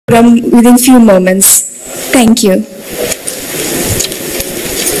within few moments. Thank you.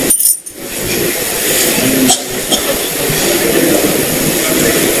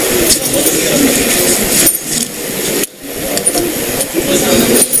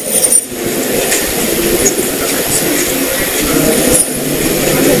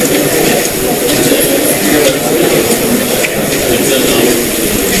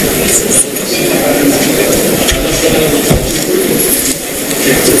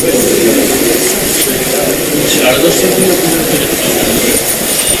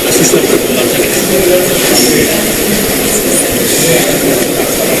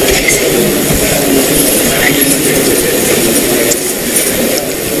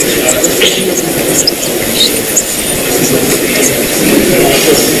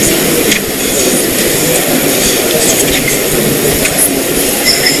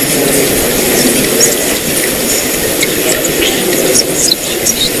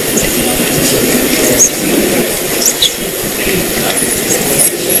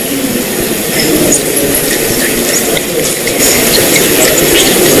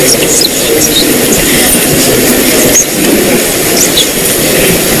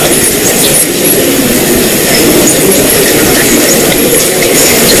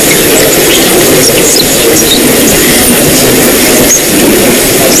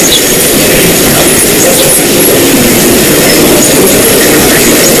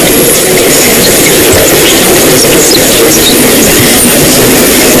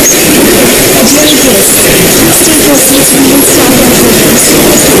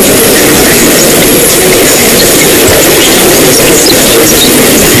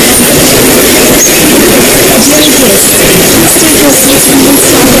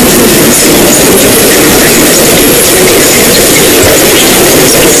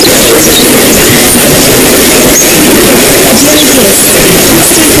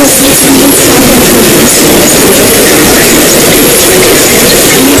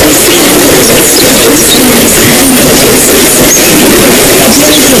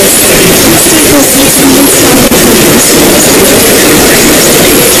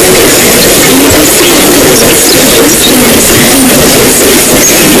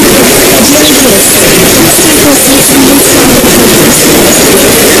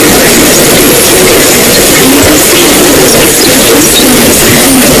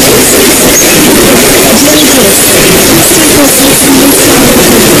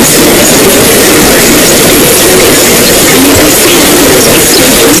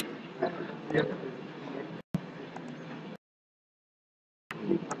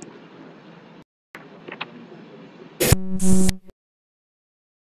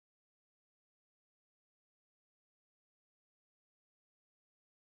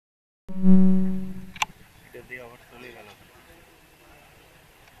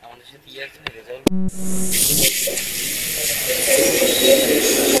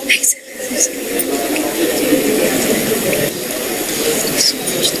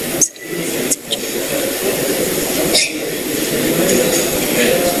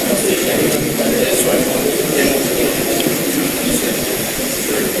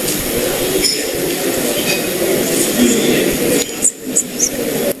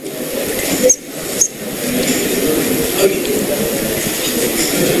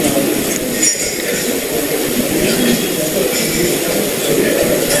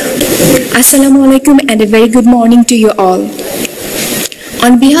 Assalamu alaikum and a very good morning to you all.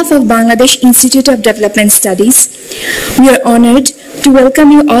 On behalf of Bangladesh Institute of Development Studies, we are honored to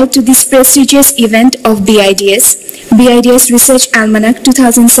welcome you all to this prestigious event of BIDS Research Almanac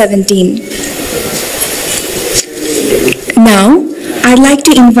 2017. Now, I'd like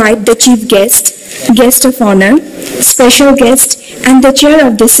to invite the chief guest of honor, special guest, and the chair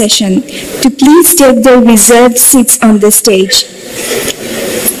of the session to please take their reserved seats on the stage.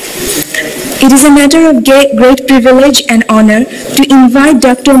 It is a matter of great privilege and honor to invite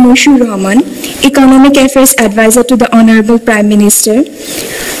Dr. Mashiur Rahman, Economic Affairs Advisor to the Honorable Prime Minister,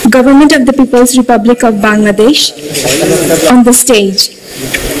 Government of the People's Republic of Bangladesh, on the stage.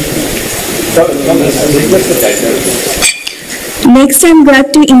 Next, I'm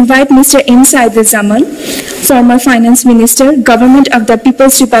glad to invite Mr. M. Syeduzzaman, former Finance Minister, Government of the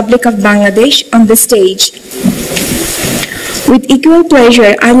People's Republic of Bangladesh, on the stage. With equal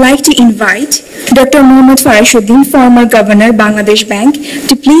pleasure, I'd like to invite Dr. Mohammed Farashuddin, former Governor, Bangladesh Bank,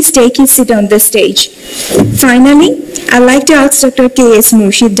 to please take his seat on the stage. Finally, I'd like to ask Dr. K.S.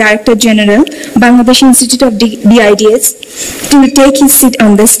 Murshid, Director General, Bangladesh Institute of BIDS, to take his seat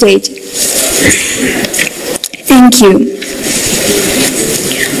on the stage. Thank you.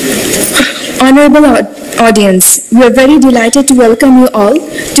 Honorable audience, we are very delighted to welcome you all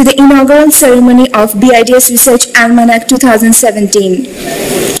to the inaugural ceremony of BIDS Research Almanac 2017.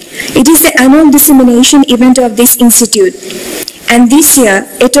 It is the annual dissemination event of this institute, and this year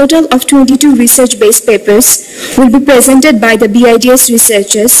a total of 22 research-based papers will be presented by the BIDS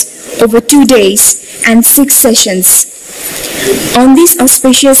researchers over 2 days and 6 sessions. On this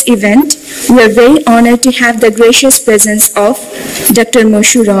auspicious event, we are very honored to have the gracious presence of Dr.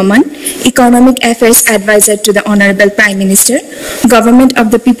 Mashiur Rahman, Economic Affairs Advisor to the Honorable Prime Minister, Government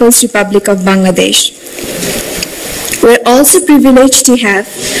of the People's Republic of Bangladesh. We are also privileged to have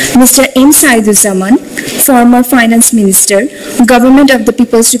Mr. Syeduzzaman, former Finance Minister, Government of the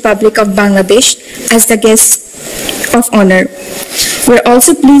People's Republic of Bangladesh, as the guest of honor. We are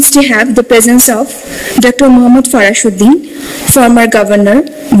also pleased to have the presence of Dr. Mohammed Farashuddin, former Governor,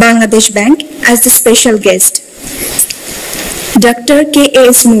 Bangladesh Bank, as the special guest. Dr.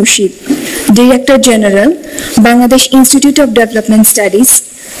 K.A.S. Murshid, Director General, Bangladesh Institute of Development Studies,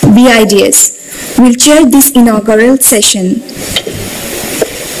 BIDS, will chair this inaugural session.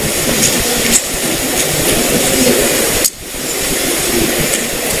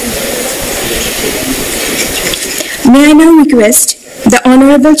 May I now request the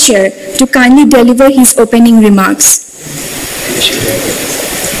Honorable Chair to kindly deliver his opening remarks.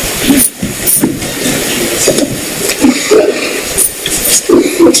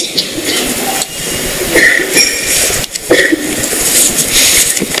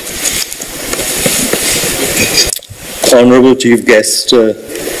 Honorable Chief Guest,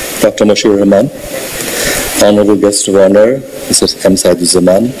 Dr. Mashiur Rahman, Honorable Guest of Honor, Mr.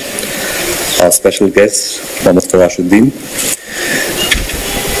 Syeduzzaman, our special guest, Mohammed Farashuddin,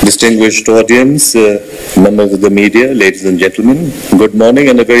 distinguished audience, members of the media, ladies and gentlemen, good morning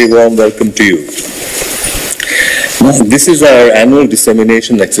and a very warm welcome to you. Now, this is our annual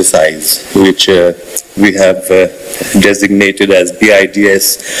dissemination exercise, which we have designated as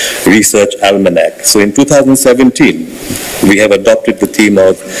BIDS Research Almanac. So in 2017, we have adopted the theme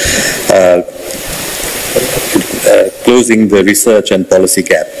of closing the research and policy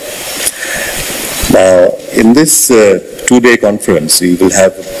gap. Now, in this two-day conference, we will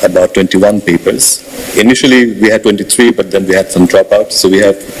have about 21 papers. Initially, we had 23, but then we had some dropouts. So we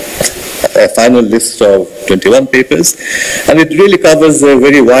have a final list of 21 papers, and it really covers a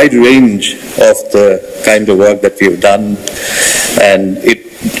very wide range of the kind of work that we have done, and it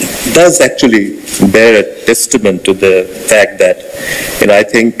does actually bear a testament to the fact that, I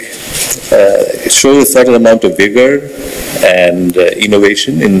think it shows a certain amount of vigor and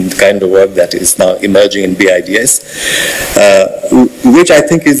innovation in the kind of work that is now emerging in BIDS, which I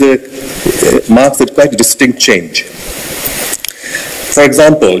think is marks a quite distinct change. For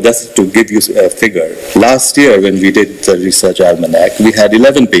example, just to give you a figure, last year when we did the Research Almanac, we had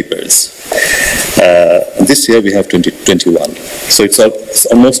 11 papers. This year we have 21. So it's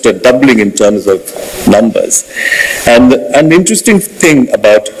almost a doubling in terms of numbers. And an interesting thing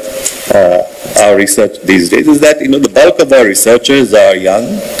about our research these days is that, the bulk of our researchers are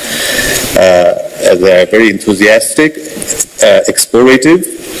young, they are very enthusiastic,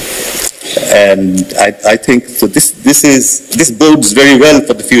 explorative, and I think so. This bodes very well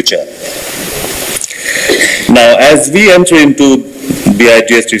for the future. Now, as we enter into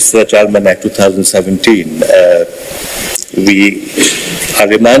BIDS Research Almanac 2017, we are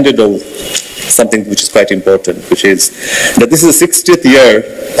reminded of something which is quite important, which is that this is the 60th year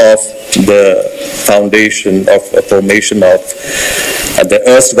of the foundation of formation of the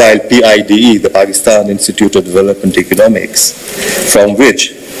erstwhile PIDE, the Pakistan Institute of Development Economics, from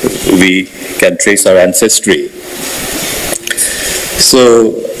which we can trace our ancestry.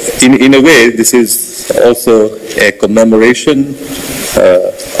 So, in a way, this is also a commemoration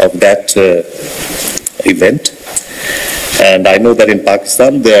of that event. And I know that in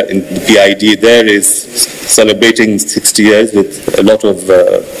Pakistan, in the PID, there is celebrating 60 years with a lot of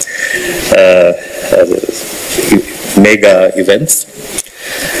mega events.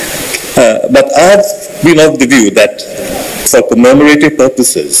 But I've been of the view that for commemorative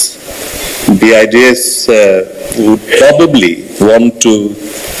purposes, BIDS would probably want to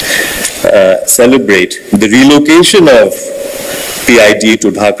celebrate the relocation of PID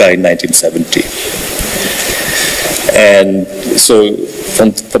to Dhaka in 1970. And so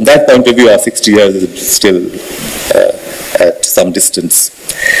from that point of view, our 60 years is still at some distance.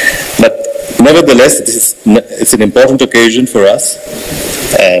 But nevertheless, it's an important occasion for us,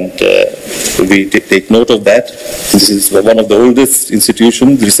 and we take note of that. This is one of the oldest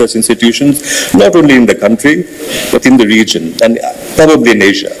institutions, research institutions, not only in the country, but in the region, and probably in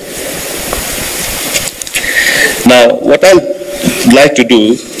Asia. Now, what I'd like to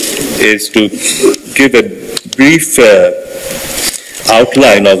do is to give a brief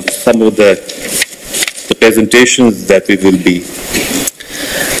outline of some of the presentations that we will be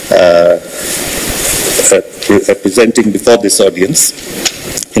presenting before this audience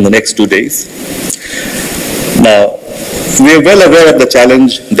in the next 2 days. Now, we are well aware of the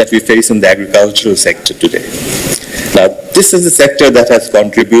challenge that we face in the agricultural sector today. Now, this is a sector that has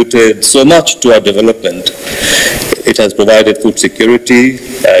contributed so much to our development. It has provided food security,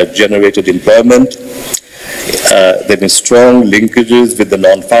 generated employment. There have been strong linkages with the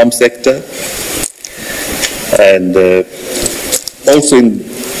non-farm sector. And also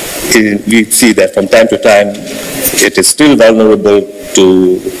we see that from time to time, it is still vulnerable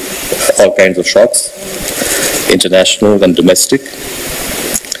to all kinds of shocks, international and domestic.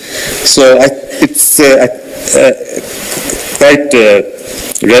 So it's quite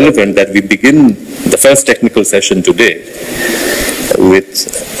relevant that we begin the first technical session today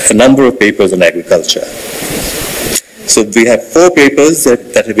with a number of papers on agriculture. So we have 4 papers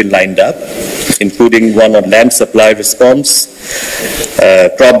that have been lined up, including one on land supply response,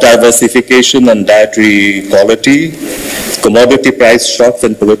 crop diversification and dietary quality, commodity price shocks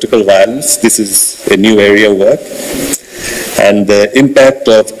and political violence. This is a new area of work. And the impact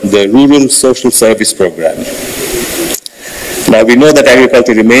of the Rural Social Service Program. Now, we know that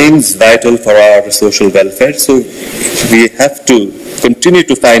agriculture remains vital for our social welfare, so we have to continue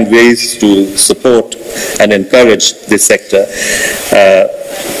to find ways to support and encourage this sector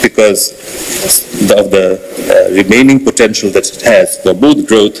because of the remaining potential that it has for both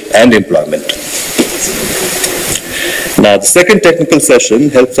growth and employment. Now, the second technical session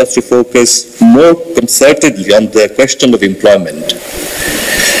helps us to focus more concertedly on the question of employment.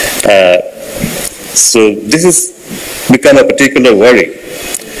 So this has become a particular worry,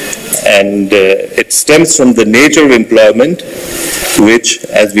 and it stems from the nature of employment, which,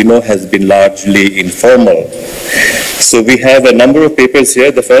 as we know, has been largely informal. So we have a number of papers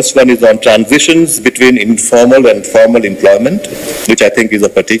here. The first one is on transitions between informal and formal employment, which I think is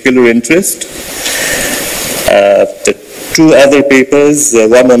of particular interest. The 2 other papers,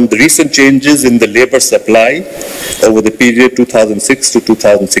 one on the recent changes in the labor supply over the period 2006 to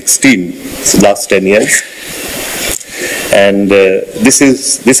 2016, so last 10 years. And this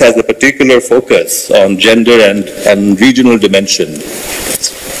has a particular focus on gender and regional dimension.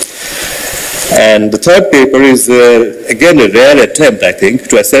 And the third paper is, again, a rare attempt, I think,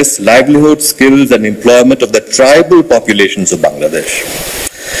 to assess livelihood, skills, and employment of the tribal populations of Bangladesh.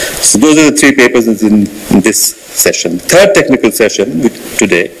 So those are the 3 papers in this session. Third technical session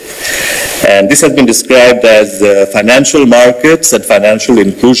today, and this has been described as financial markets and financial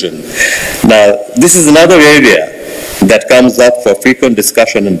inclusion. Now, this is another area that comes up for frequent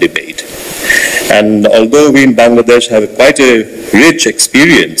discussion and debate. And although we in Bangladesh have quite a rich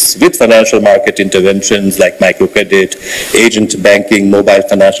experience with financial market interventions like microcredit, agent banking, mobile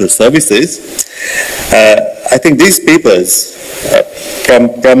financial services, I think these papers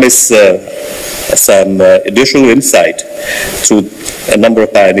promise some additional insight through a number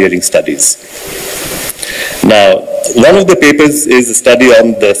of pioneering studies. Now, one of the papers is a study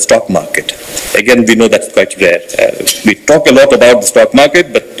on the stock market. Again, we know that's quite rare. We talk a lot about the stock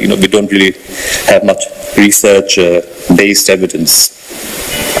market, but we don't really have much research-based evidence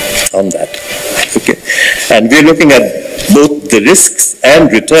on that. Okay, and we're looking at both the risks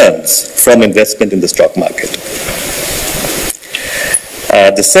and returns from investment in the stock market.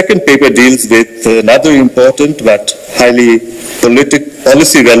 The second paper deals with another important but highly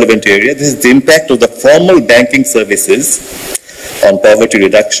policy-relevant area. This is the impact of the formal banking services on poverty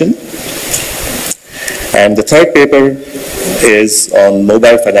reduction. And the third paper is on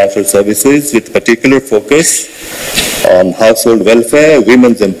mobile financial services with particular focus on household welfare,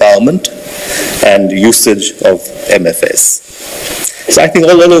 women's empowerment, and usage of MFS. So I think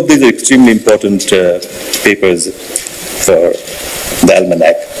all of these are extremely important papers for the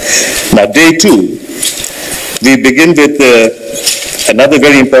Almanac. Now, day 2, we begin with another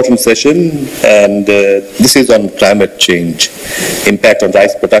very important session, and this is on climate change, impact on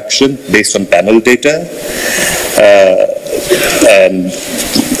rice production based on panel data.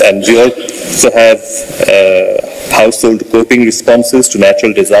 And we also have household coping responses to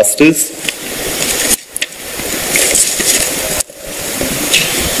natural disasters.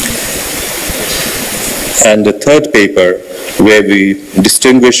 And the third paper, where we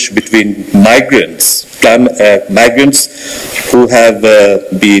distinguish between migrants who have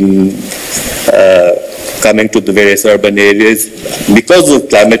been coming to the various urban areas because of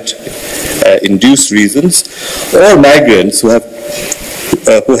climate-induced reasons, or migrants who have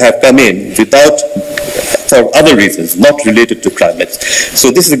come in without for other reasons, not related to climate.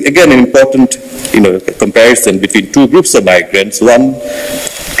 So this is again an important, comparison between two groups of migrants, one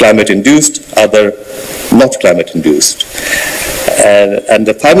climate-induced, other not climate-induced. And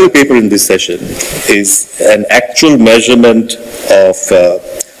the final paper in this session is an actual measurement of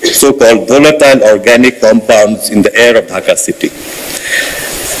so-called volatile organic compounds in the air of Dhaka city.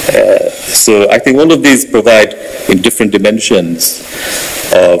 So I think all of these provide in different dimensions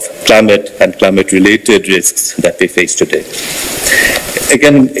of climate and climate-related risks that we face today.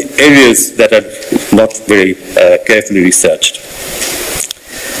 Again, areas that are not very carefully researched.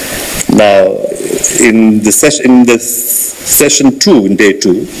 Now, in session 2, in day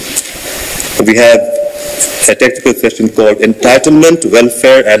 2, we have a technical session called Entitlement,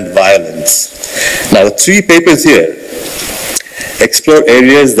 Welfare and Violence. Now, the 3 papers here explore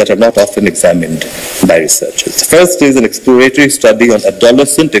areas that are not often examined by researchers. The first is an exploratory study on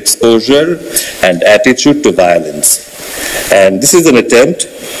adolescent exposure and attitude to violence. And this is an attempt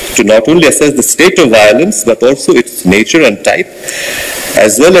to not only assess the state of violence, but also its nature and type,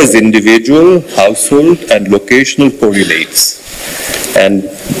 as well as individual, household, and locational correlates. And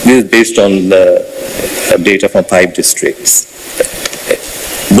this is based on data from 5 districts.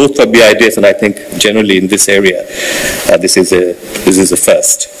 Both for BIDS and I think generally in this area, this is a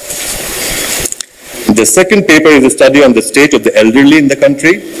first. The second paper is a study on the state of the elderly in the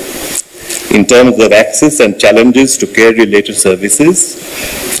country in terms of access and challenges to care-related services.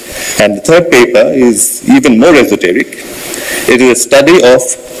 And the third paper is even more esoteric. It is a study of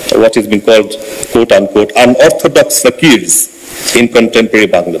what has been called, quote-unquote, unorthodox fakirs in contemporary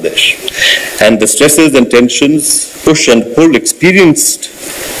Bangladesh, and the stresses and tensions, push and pull experienced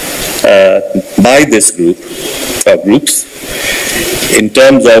by this group, or groups, in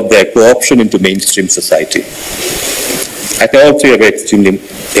terms of their co-option into mainstream society. I think all 3 are very extremely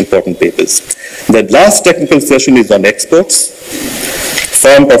important papers. The last technical session is on exports,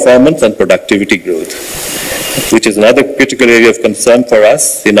 firm performance and productivity growth, which is another critical area of concern for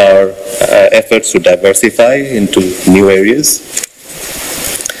us in our efforts to diversify into new areas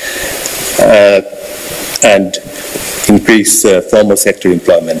and increase formal sector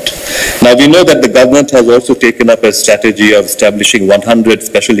employment. Now we know that the government has also taken up a strategy of establishing 100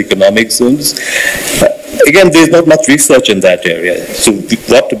 special economic zones. Again, there is not much research in that area. So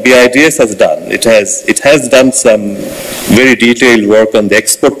what BIDS has done, it has done some very detailed work on the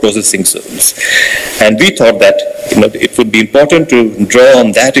export processing zones. And we thought that it would be important to draw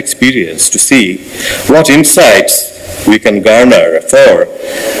on that experience to see what insights we can garner for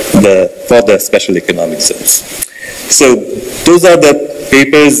the special economic zones. So those are the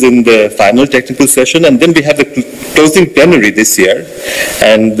papers in the final technical session, and then we have the closing plenary this year,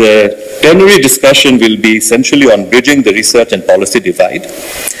 and the plenary discussion will be essentially on bridging the research and policy divide.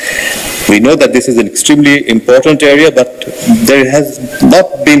 We know that this is an extremely important area, but there has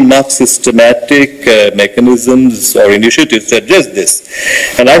not been much systematic mechanisms or initiatives to address this.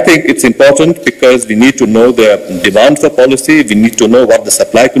 And I think it's important because we need to know the demand for policy, we need to know what the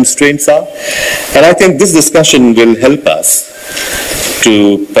supply constraints are, and I think this discussion will help us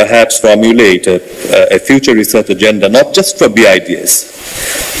to perhaps formulate a future research agenda, not just for BIDS,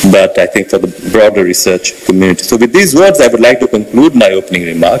 but I think for the broader research community. So with these words, I would like to conclude my opening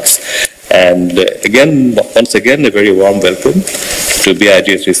remarks. And once again, a very warm welcome to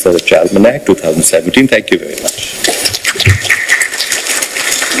BIDS Research Almanac 2017. Thank you very much.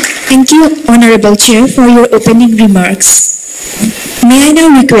 Thank you, Honorable Chair, for your opening remarks. May I now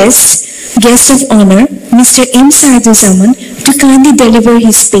request Guest of Honor, Mr. M. Syeduzzaman, to kindly deliver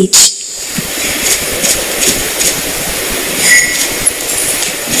his speech.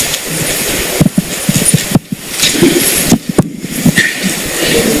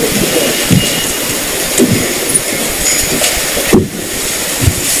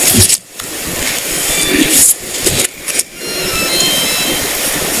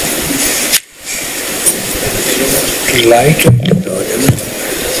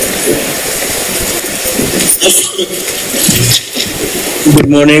 Good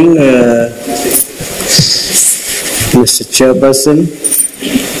morning, Mr. Chairperson,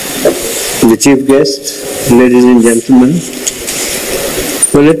 the Chief Guest, ladies and gentlemen.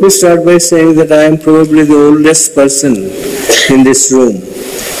 Well, let me start by saying that I am probably the oldest person in this room.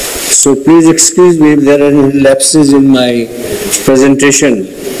 So please excuse me if there are any lapses in my presentation.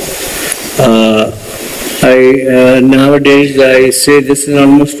 Nowadays I say this in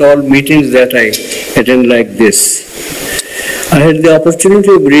almost all meetings that I attend like this. I had the opportunity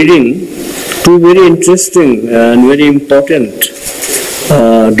of reading 2 very interesting and very important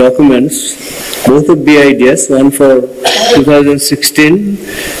documents both of BIDS, one for 2016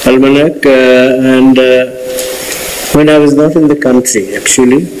 ALMANAC and when I was not in the country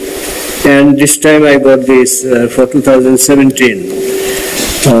actually, and this time I got this for 2017.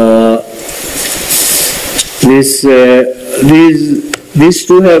 These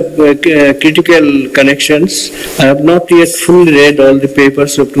two have critical connections. I have not yet fully read all the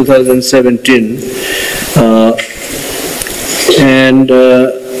papers of 2017, and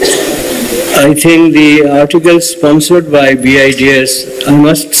I think the articles sponsored by BIDS, I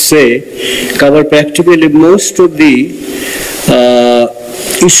must say, cover practically most of the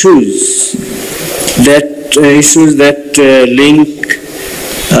issues that link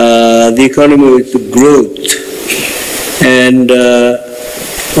the economy with the growth, and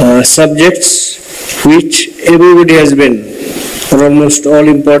subjects which everybody has been, or almost all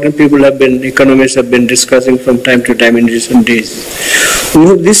important people have been, economists have been discussing from time to time in recent days.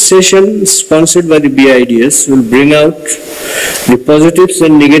 This session, sponsored by the BIDS, will bring out the positives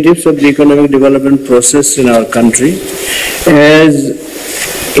and negatives of the economic development process in our country, as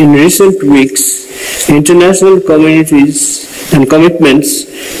in recent weeks, international communities and commitments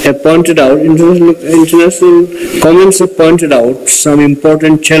have pointed out, international comments have pointed out some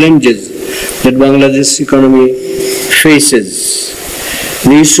important challenges that Bangladesh's economy faces.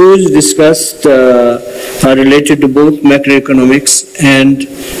 The issues discussed are related to both macroeconomics and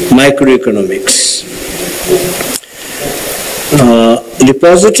microeconomics. The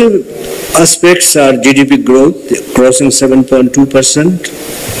positive aspects are GDP growth crossing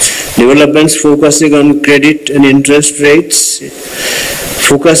 7.2%, developments focusing on credit and interest rates,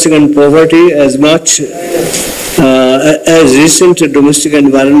 focusing on poverty as much as recent domestic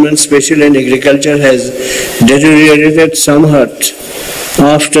environment, especially in agriculture, has deteriorated somewhat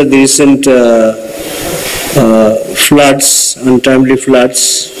after the recent floods, untimely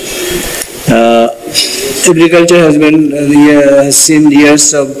floods. Agriculture has been seen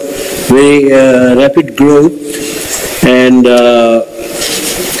years of very rapid growth and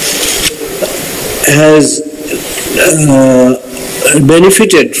has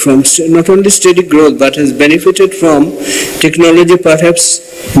benefited from not only steady growth but has benefited from technology perhaps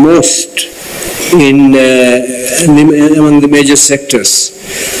most in among the major sectors.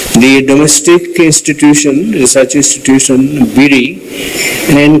 The domestic institution, research institution, BIDS,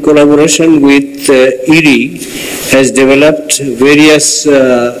 in collaboration with ED, has developed various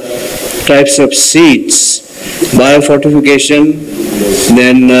types of seeds, biofortification,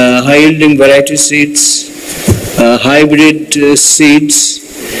 then high-yielding variety seeds, hybrid seeds,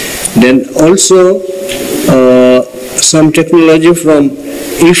 then also some technology from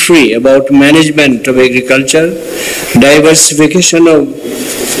IFRI about management of agriculture, diversification of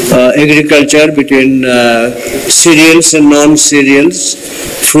agriculture between cereals and non-cereals,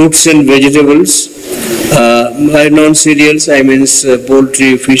 fruits and vegetables. By non-cereals, I mean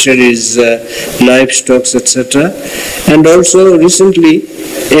poultry, fisheries, livestock, etc. And also recently,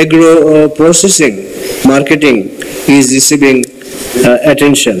 agro-processing, marketing is receiving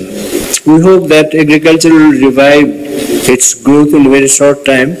attention. We hope that agriculture will revive its growth in a very short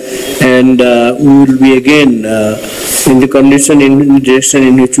time, and we will be again in the condition, in the direction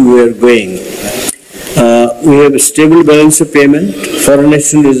in which we are going. We have a stable balance of payment, foreign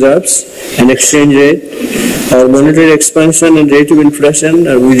exchange reserves, and exchange rate. Our monetary expansion and rate of inflation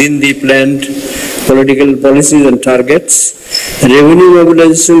are within the planned political policies and targets. Revenue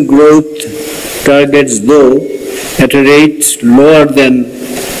mobilization growth targets, though, at a rate lower than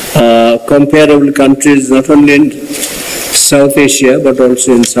comparable countries, not only in South Asia but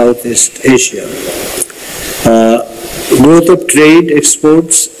also in Southeast Asia. Growth of trade,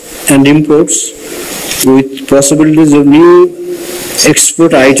 exports and imports with possibilities of new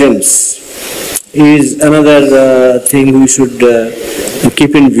export items is another thing we should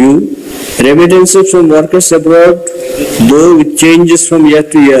keep in view. Remittances from workers abroad, though it changes from year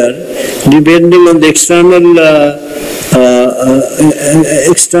to year, depending on the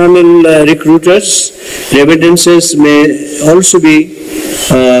external recruiters, remittances may also be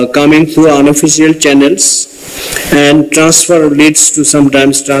coming through unofficial channels, and transfer leads to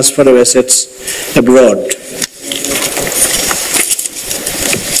sometimes transfer of assets abroad.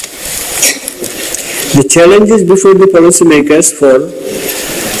 The challenges before the policymakers for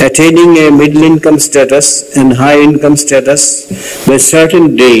attaining a middle income status and high income status by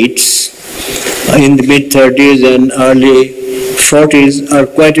certain dates in the mid-30s and early 40s are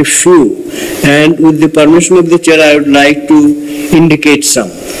quite a few, and with the permission of the chair I would like to indicate some.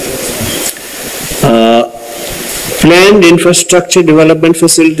 Planned infrastructure development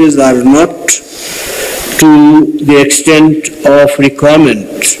facilities are not to the extent of requirement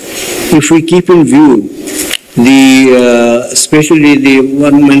if we keep in view especially the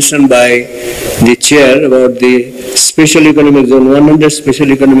one mentioned by the chair about the special economic zone, 100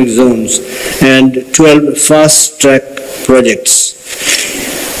 special economic zones and 12 fast-track projects.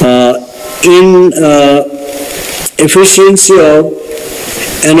 In efficiency of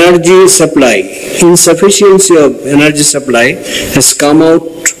energy supply, insufficiency of energy supply has come out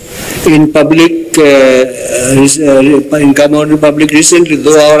in public recently,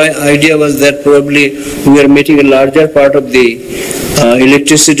 though our idea was that probably we are meeting a larger part of the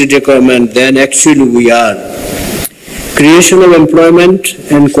electricity requirement than actually we are. Creation of employment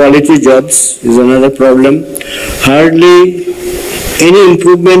and quality jobs is another problem. Hardly any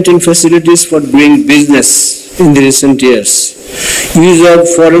improvement in facilities for doing business in the recent years. Use of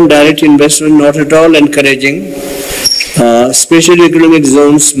foreign direct investment not at all encouraging. Special economic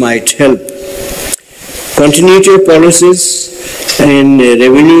zones might help. Continuity of policies in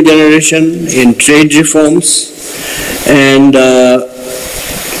revenue generation, in trade reforms, and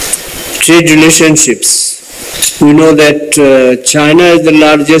trade relationships. We know that China is the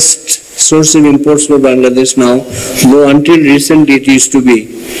largest source of imports for Bangladesh now, though until recently it used to be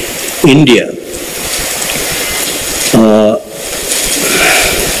India.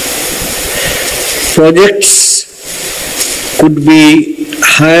 Projects could be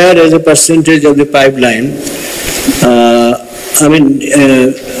higher as a percentage of the pipeline.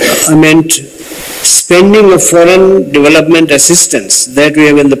 I meant spending of foreign development assistance that we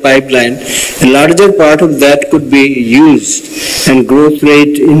have in the pipeline. A larger part of that could be used and growth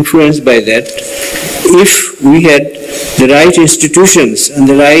rate influenced by that if we had the right institutions and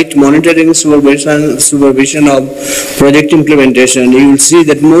the right monitoring supervision of project implementation. You will see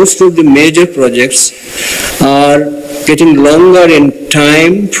that most of the major projects are getting longer in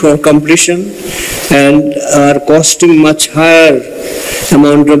time for completion and are costing much higher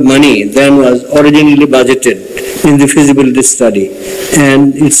amount of money than was originally budgeted in the feasibility study,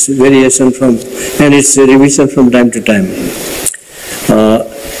 and its variation and its revision from time to time.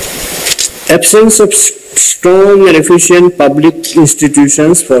 Absence of strong and efficient public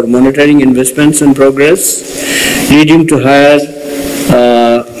institutions for monitoring investments and progress, leading to higher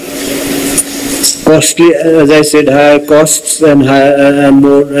costly, as I said, higher costs and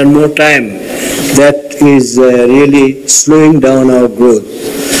more time. That is really slowing down our growth.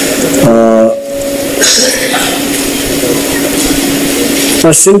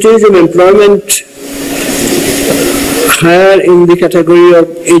 Percentage of employment higher in the category of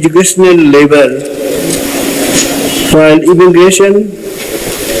educational labor, while immigration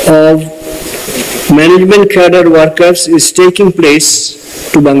of management cadre workers is taking place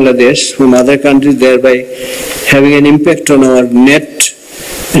to Bangladesh from other countries, thereby having an impact on our net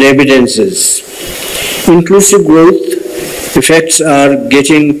remittances. Inclusive growth effects are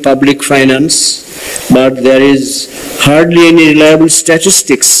getting public finance, but there is hardly any reliable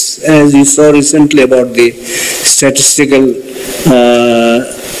statistics, as you saw recently about the statistical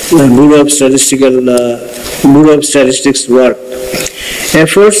Bureau of Statistics work.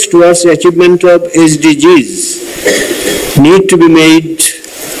 Efforts towards achievement of SDGs need to be made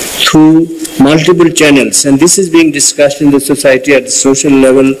through multiple channels, and this is being discussed in the society at the social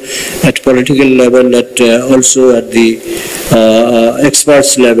level, at political level, also at the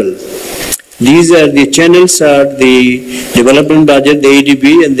experts level. These are the channels are the development budget, the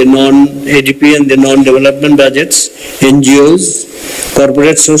ADB and the non-ADP and the non-development budgets, NGOs,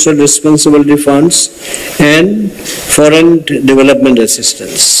 corporate social responsibility funds, and foreign development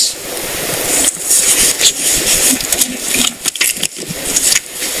assistance.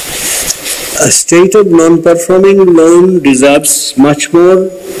 A state of non-performing loan deserves much more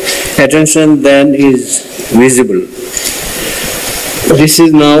attention than is visible. This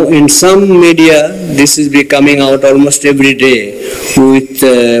is now in some media, this is coming out almost every day with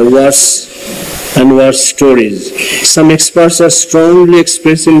worse and worse stories. Some experts are strongly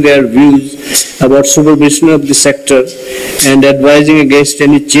expressing their views about supervision of the sector and advising against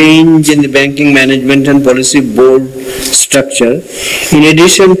any change in the banking management and policy board structure, in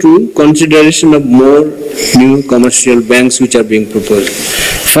addition to consideration of more new commercial banks which are being proposed.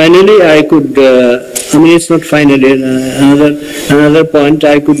 Finally, it's not finally, another point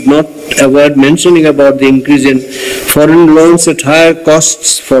I could not avoid mentioning about the increase in foreign loans at higher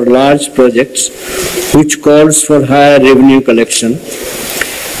costs for large projects, which calls for higher revenue collection,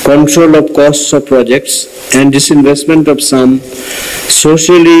 control of costs of projects, and disinvestment of some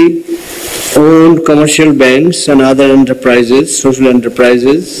socially owned commercial banks and other enterprises, social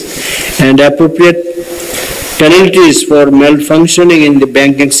enterprises, and appropriate penalties for malfunctioning in the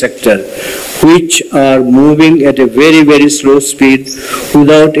banking sector, which are moving at a very, very slow speed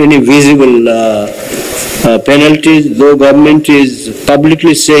without any visible penalties, though government is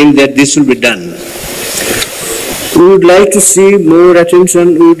publicly saying that this will be done. We would like to see more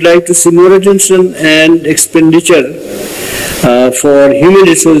attention, and expenditure for human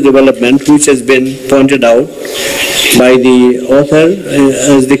resource development, which has been pointed out by the author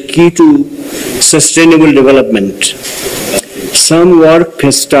as the key to sustainable development. Some work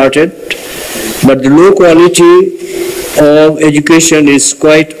has started, but the low quality of education is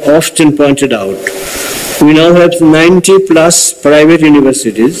quite often pointed out. We now have 90 plus private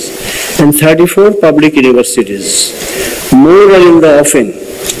universities and 34 public universities. More are in the offing.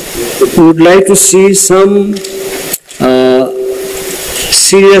 We would like to see some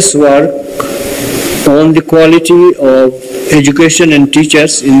serious work on the quality of education and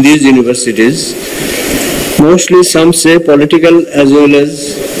teachers in these universities. Mostly some say political as well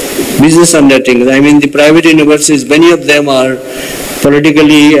as business undertakings. I mean, the private universities, many of them are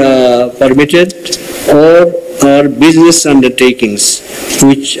politically permitted or are business undertakings,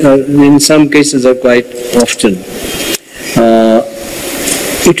 which in some cases are quite often.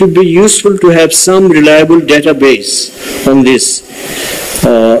 It would be useful to have some reliable database on this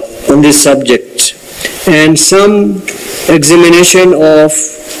subject, and some examination of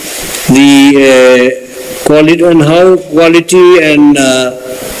the quality and how quality and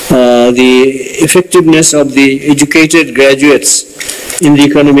the effectiveness of the educated graduates in the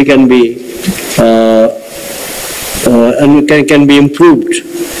economy can be can be improved.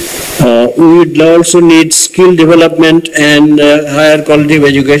 We would also need skill development and higher quality of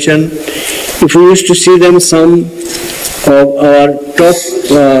education. If we used to see them, some of our top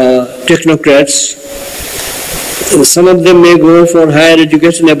technocrats, some of them may go for higher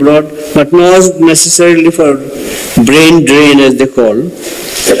education abroad, but not necessarily for brain drain, as they call,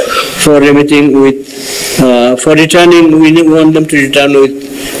 for remitting with, for returning, we want them to return with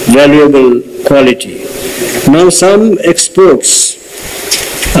valuable quality. Now some exports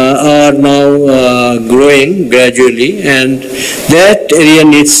are now growing gradually, and that area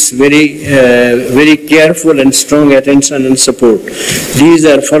needs very careful and strong attention and support. These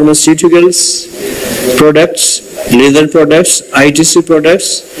are pharmaceuticals products, leather products, ITC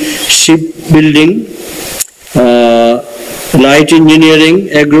products, shipbuilding, light engineering,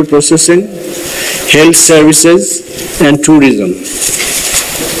 agro processing, health services, and tourism.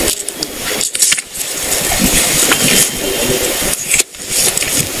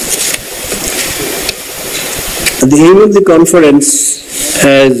 The aim of the conference,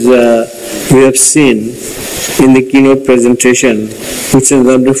 as we have seen in the keynote presentation, which is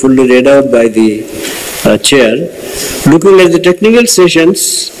wonderfully read out by the chair, looking at the technical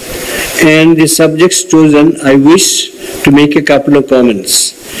sessions and the subjects chosen, I wish to make a couple of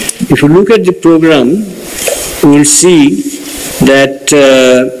comments. If you look at the program, you will see that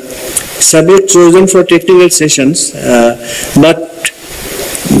subject chosen for technical sessions, but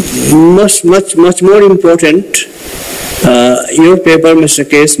much more important, your paper, Mr.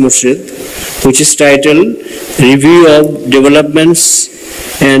 K.S. Murshid, which is titled Review of Developments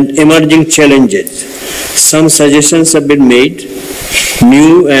and Emerging Challenges. Some suggestions have been made,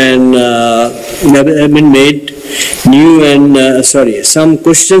 some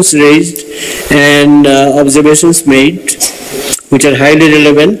questions raised and observations made, which are highly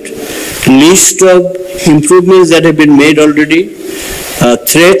relevant, list of improvements that have been made already,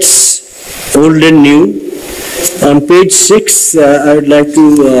 threats, old and new. On page 6, I would like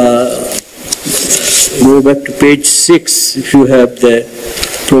to go back to page 6, if you have the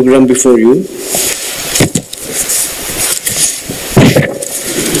program before you.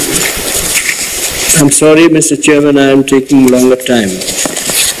 I'm sorry, Mr. Chairman, I am taking longer time.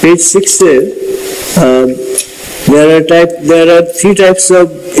 Page 6 says, there are three types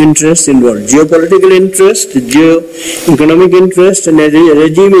of interest involved: geopolitical interest, geo-economic interest, and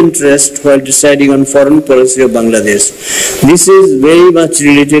regime interest while deciding on foreign policy of Bangladesh. This is very much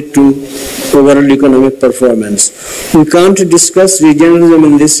related to overall economic performance. We can't discuss regionalism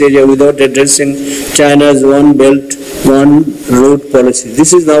in this area without addressing China's one belt, one road policy.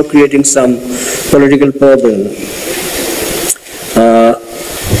 This is now creating some political problem.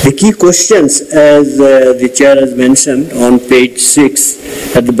 The key questions, as the chair has mentioned on page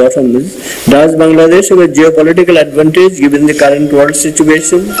 6 at the bottom, is: does Bangladesh have a geopolitical advantage given the current world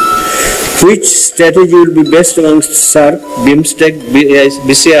situation? Which strategy will be best amongst SAARC, BIMSTEC,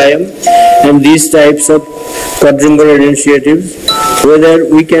 BCIM, and these types of quadrangular initiatives? Whether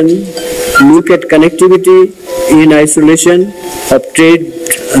we can look at connectivity in isolation of trade,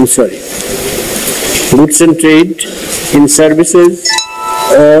 goods and trade, in services,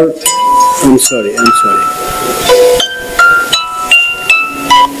 or I'm sorry.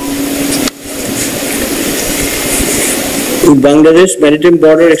 With Bangladesh maritime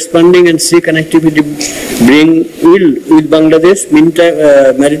border expanding and sea connectivity with Bangladesh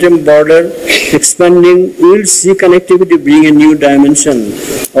maritime border expanding will sea connectivity bring a new dimension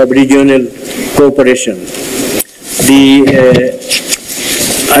of regional cooperation. The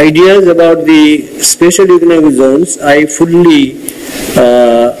ideas about the special economic zones, I fully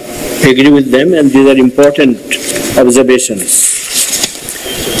agree with them, and these are important observations.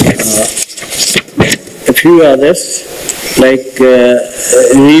 A few others, like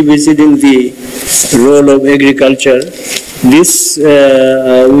revisiting the role of agriculture. This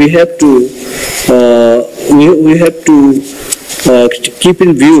we have to keep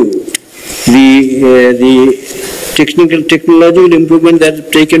in view the technological improvement that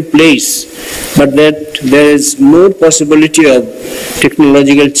have taken place, but that there is more possibility of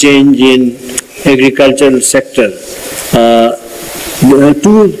technological change in agricultural sector.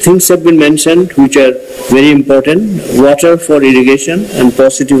 Two things have been mentioned which are very important: water for irrigation and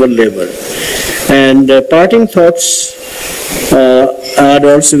positive labor. And parting thoughts are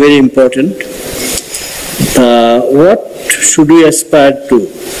also very important. What should we aspire to?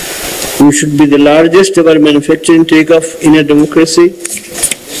 We should be the largest ever manufacturing take-off in a democracy.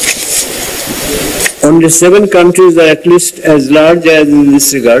 Only 7 countries are at least as large as in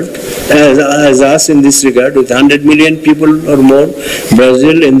this regard, as us in this regard, with 100 million people or more.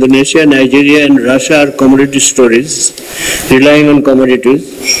 Brazil, Indonesia, Nigeria, and Russia are commodity stories, relying on commodities,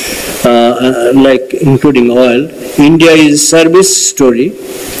 like including oil. India is service story,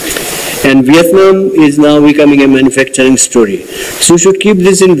 and Vietnam is now becoming a manufacturing story. So we should keep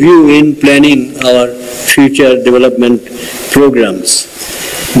this in view in planning our future development programs.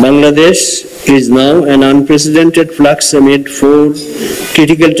 Bangladesh is now an unprecedented flux amid 4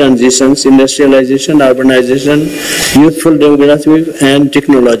 critical transitions: industrialization, urbanization, youthful demography, and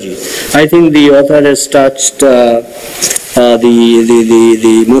technology. I think the author has touched the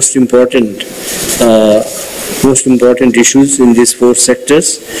most important issues in these 4 sectors.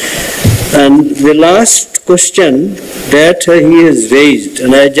 And the last question that he has raised,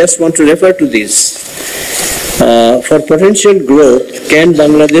 and I just want to refer to this, for potential growth, can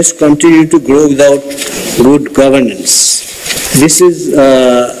Bangladesh continue to grow without good governance? This is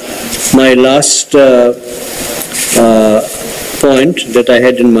my last point that I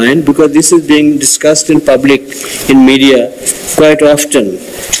had in mind, because this is being discussed in public, in media quite often,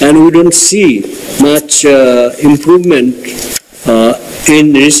 and we don't see much improvement in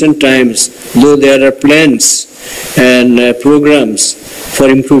recent times, though there are plans and programs for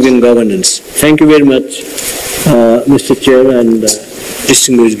improving governance. Thank you very much, Mr. Chair and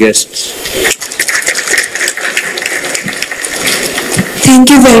distinguished guests. Thank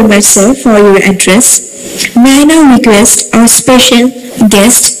you very much, sir, for your address. May I now request our special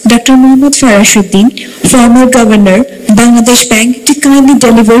guest, Dr. Mohammed Farashuddin, former Governor, Bangladesh Bank, to kindly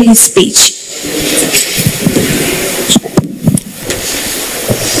deliver his speech.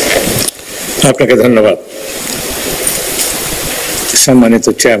 আপনাকে ধন্যবাদ। সম্মানিত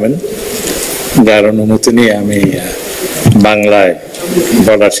chairman, যার অনুমতি নিয়ে আমি বাংলায়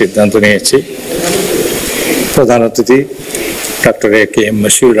বলার সিদ্ধান্ত নিয়েছি। প্রধান অতিথি ডক্টর A.K.M.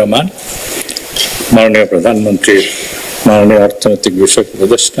 Mashiur রহমান, মাননীয় প্রধানমন্ত্রীর মাননীয় অর্থনৈতিক বিষয়ক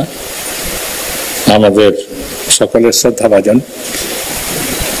উপদেষ্টা, আমাদের সকলের শ্রদ্ধাভাজন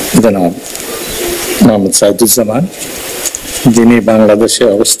জনাব মোহাম্মদ Syeduzzaman, যিনি বাংলাদেশে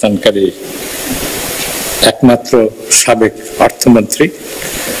অবস্থানকারী একমাত্র সাবেক অর্থমন্ত্রী,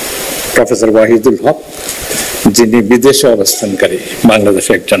 প্রফেসর ওয়াহিদুল হক, যিনি বিদেশে অবস্থানকারী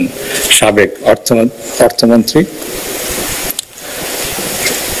বাংলাদেশের একজন সাবেক অর্থমন্ত্রী,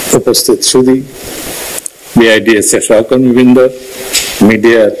 উপস্থিত সুধী, BIDS এর সহকর্মীবৃন্দ,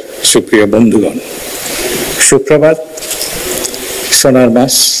 মিডিয়ার সুপ্রিয় বন্ধুগণ, সুপ্রভাত। সোনার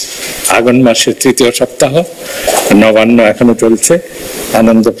মাস, আগুন মাসের 3য় সপ্তাহ, নবান্ন এখনো চলছে,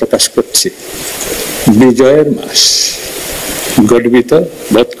 আনন্দ প্রকাশ করছি। বিজয়ের মাস, গর্বিত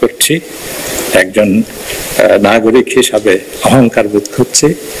বোধ করছি, একজন নাগরিক হিসাবে অহংকার বোধ করছি।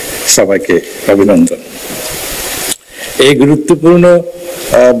 সবাইকে অভিনন্দন। এই গুরুত্বপূর্ণ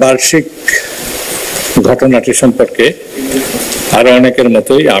বার্ষিক ঘটনাটি সম্পর্কে আরো অনেকের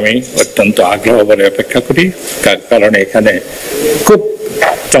মতোই আমি অত্যন্ত আগ্রহ ভরে অপেক্ষা করি, কারণ এখানে খুব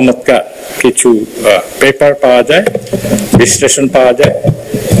চমৎকার কিছু পেপার পাওয়া যায়, বিশ্লেষণ পাওয়া যায়।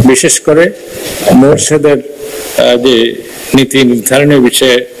 বিশেষ করে মুর্শিদের যে নীতি নির্ধারণের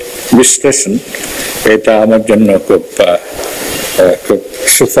বিষয়ে বিশ্লেষণ, এটা আমার জন্য খুব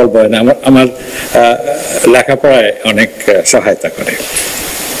সুফল বয়, আমার লেখাপড়ায় অনেক সহায়তা করে।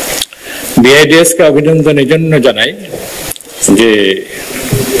 BIDS কে অভিনন্দন এই জন্য জানাই যে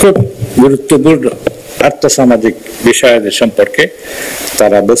খুব গুরুত্বপূর্ণ আর্থসামাজিক বিষয়াদি সম্পর্কে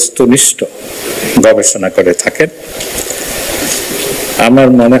তারা বস্তুনিষ্ঠ গবেষণা করে থাকেন। আমার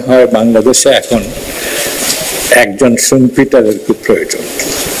মনে হয় বাংলাদেশে এখন একজন সুনপিটারের খুব প্রয়োজন।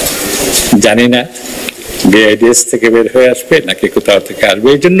 জানি না BIDS থেকে বের হয়ে আসবে নাকি কোথাও থেকে আসবে।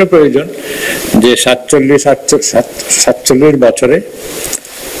 এই জন্য প্রয়োজন যে 47 বছরে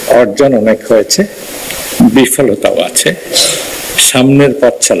অর্জন অনেক হয়েছে, বিফলতাও আছে, সামনের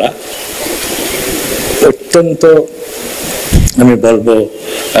পথ চলা অত্যন্ত আমি বলবো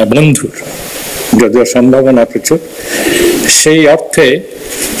বন্ধুর, যদিও সম্ভাবনা প্রচুর। সেই অর্থে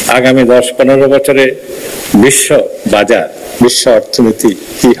আগামী 10-15 বছরে বিশ্ব বাজার, বিশ্ব অর্থনীতি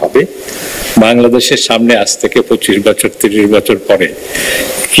কি হবে, বাংলাদেশের সামনে আজ থেকে 25 বছর 30 বছর পরে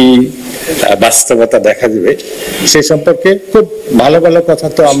কি বাস্তবতা দেখা দিবে, সেই সম্পর্কে খুব ভালো ভালো কথা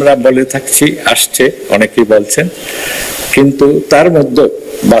তো আমরা বলে থাকছি, আসছে, অনেকেই বলছেন, কিন্তু তার মধ্যে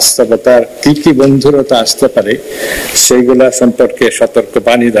বাস্তবতার কি কি বন্ধুরতা আসতে পারে সেইগুলা সম্পর্কে সতর্ক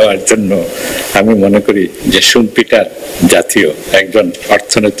বাণী দেওয়ার জন্য আমি মনে করি যে সুনপিটার জাতীয় একজন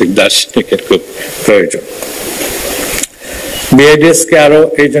অর্থনৈতিক দার্শনিকের খুব প্রয়োজন। BIDS কে আরো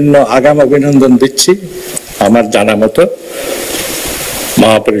এই জন্য আগাম অভিনন্দন দিচ্ছি। আমার জানা মতো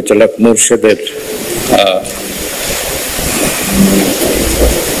মহাপরিচালক মুর্শিদের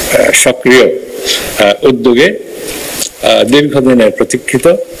সক্রিয় উদ্যোগে দীর্ঘদিনের প্রতীক্ষিত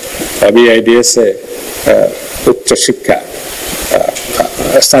BIDS এ উচ্চশিক্ষা,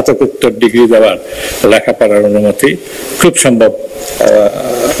 স্নাতকোত্তর ডিগ্রি দেওয়ার লেখাপড়ার অনুমতি খুব সম্ভব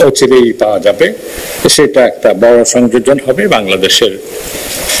অচিরেই পাওয়া যাবে। সেটা একটা বড় সংযোজন হবে বাংলাদেশের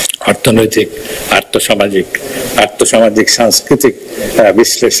অর্থনৈতিক, আর্থসামাজিক সাংস্কৃতিক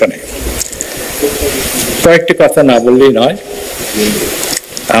বিশ্লেষণে। কয়েকটি কথা না বললেই নয়,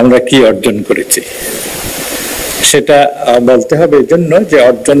 আমরা কি অর্জন করেছি সেটা বলতে হবে এই জন্য যে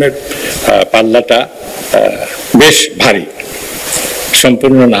অর্জনের পাল্লাটা বেশ ভারী,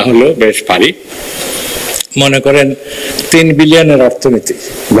 সম্পূর্ণ না হলেও বেশ ভারী। মনে করেন 3 বিলিয়নের অর্থনীতি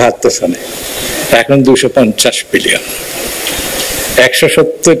 72 সনে, এখন 250 বিলিয়ন।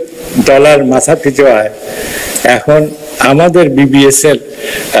 $170 মাথা পিছু আয় এখন আমাদের BBS এর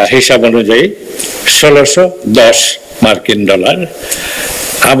হিসাব অনুযায়ী $1610 মার্কিন ডলার,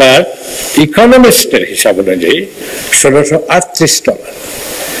 আবার ইকোনমিস্টের হিসাব অনুযায়ী $1638।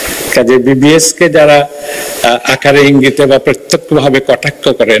 কাজে BBS কে যারা আকারে ইঙ্গিতে বা প্রত্যক্ষভাবে কটাক্ষ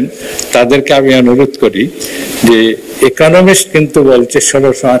করেন তাদেরকে আমি অনুরোধ করি যে ইকোনমিস্ট কিন্তু বলছে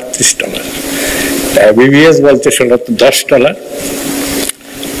 $1638, BBS বলছে $1610,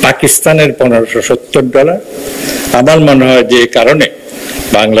 পাকিস্তানের $1570। আমার মনে হয় যে কারণে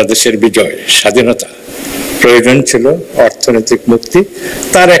বাংলাদেশের বিজয়, স্বাধীনতা প্রয়োজন ছিল, অর্থনৈতিক মুক্তি,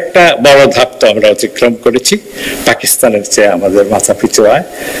 তার একটা বড় ধাপ তো আমরা অতিক্রম করেছি। পাকিস্তানের চেয়ে আমাদের মাথা পিছু আয়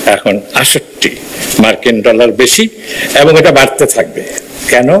এখন 68 মার্কিন ডলার বেশি, এবং এটা বাড়তে থাকবে।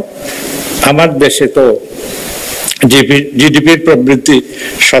 কেন? আমার দেশে তো জিডিপির প্রবৃদ্ধি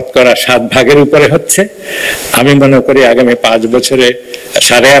শতকরা 7 উপরে হচ্ছে। আমি মনে করি আগামী 5 বছরে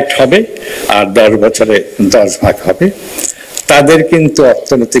 8.5 হবে, আর 10 বছরে 10 ভাগ হবে। তাদের কিন্তু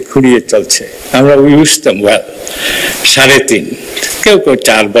অর্থনীতি খুঁড়িয়ে চলছে। আমরা উইশ দেম ওয়েল, 3.5, কেউ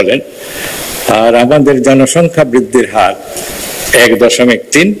 4 বলেন, আর আমাদের জনসংখ্যা বৃদ্ধির হার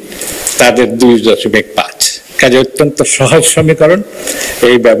 1.3, তাদের 2.5। কাজে অত্যন্ত সহজ সমীকরণ,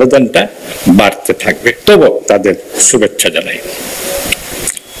 এই ব্যবধানটা বাড়তে থাকবে। তবু তাদের শুভেচ্ছা জানাই।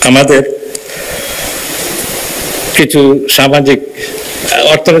 আমাদের কিছু সামাজিক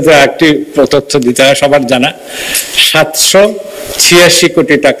অর্থনীতির একটি তথ্য দিতে হয়, সবার জানা, 786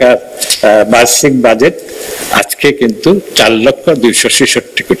 কোটি টাকার বার্ষিক বাজেট, আজকে কিন্তু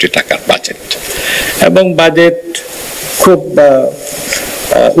 4,266 কোটি টাকার বাজেট। এবং বাজেট খুব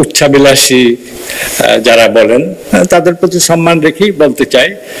উচ্চাবিলাসী যারা বলেন তাদের প্রতি সম্মান রেখেই বলতে চাই,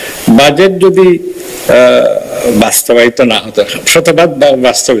 বাজেট যদি বাস্তবায়িত না হতো, শতভাগ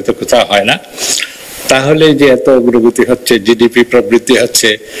বাস্তবিত কোথাও হয় না, তাহলে যে এত অগ্রগতি হচ্ছে, জিডিপি প্রবৃদ্ধি হচ্ছে,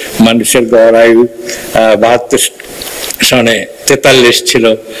 মানুষের গড় আয়ু 72 সনে 43 ছিল,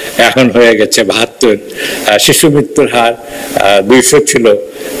 এখন হয়ে গেছে 72, শিশু মৃত্যুর হার 200 ছিল,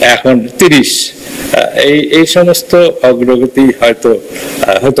 এখন 30। এই সমস্ত অগ্রগতি হয়তো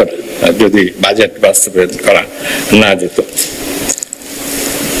হতো না যদি বাজেট বাস্তবায়ন করা না যেত।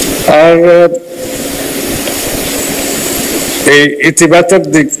 আর এই ইতিবাচক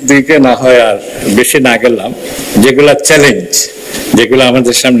দিকে না হয় আর বেশি না গেলাম, যেগুলা চ্যালেঞ্জ, যেগুলো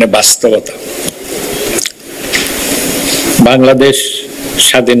আমাদের সামনে বাস্তবতা। বাংলাদেশ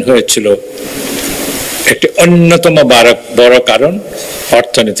স্বাধীন হয়েছিল একটি অন্যতম বড় কারণ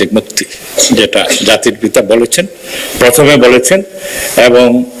অর্থনৈতিক মুক্তি, যেটা জাতির পিতা বলেছেন, প্রথমে বলেছেন, এবং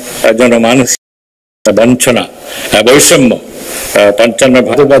জনমানুষ বঞ্চনা, বৈষম্য 55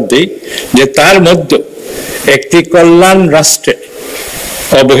 ভাগবাদ দিই যে তার মধ্যে একটি কল্যাণ রাষ্ট্রের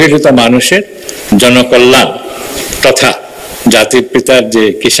অবহেলিত মানুষের জনকল্যাণ তথা জাতির পিতার যে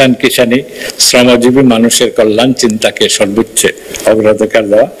কিষাণ কিষাণী শ্রমজীবী মানুষের কল্যাণ চিন্তাকে সর্বোচ্চ অগ্রাধিকার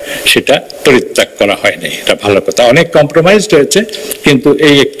দেওয়া, সেটা পরিত্যাগ করা হয়নি। এটা ভালো কথা, অনেক কম্প্রোমাইজ হয়েছে, কিন্তু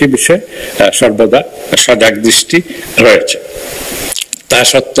এই একটি বিষয় সর্বদা সজাগ দৃষ্টি রয়েছে। তা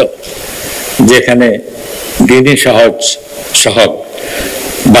সত্ত্বেও যেখানে গিনি সহজ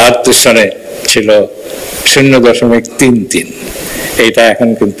 72 সনে ছিল 0.33, এইটা এখন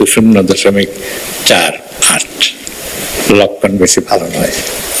কিন্তু 0.48, লক্ষণ বেশি ভালো নয়।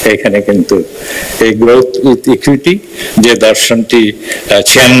 এখানে কিন্তু এই গ্রোথ উইথ ইকুইটি যে দর্শনটি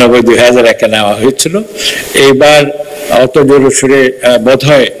 96-2001 নেওয়া হয়েছিল, এইবার অত জোরে সুরে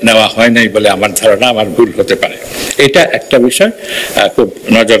বোধহয় নেওয়া হয় নাই বলে আমার ধারণা, আমার ভুল হতে পারে। এটা একটা বিষয় খুব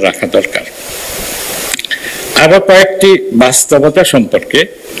নজর রাখা দরকার। আরো কয়েকটি বাস্তবতা সম্পর্কে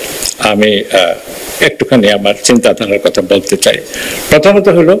আমি একটুখানি আমার চিন্তাধারার কথা বলতে চাই। প্রথমত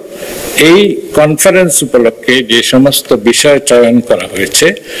হলো, এই কনফারেন্স উপলক্ষে যে সমস্ত বিষয় চয়ন করা হয়েছে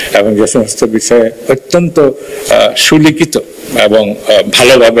এবং যে সমস্ত বিষয়ে অত্যন্ত সুলিখিত এবং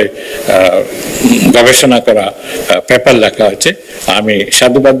ভালোভাবে গবেষণা করা পেপার লেখা হয়েছে, আমি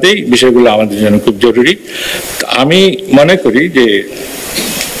সাধুবাদ দিই। বিষয়গুলো আমাদের জন্য খুব জরুরি। আমি মনে করি যে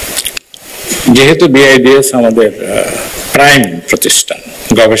যেহেতু BIDS আমাদের প্রাইম প্রতিষ্ঠান,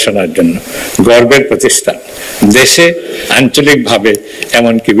 গবেষণার জন্য গর্বের প্রতিষ্ঠান, দেশে, আঞ্চলিকভাবে,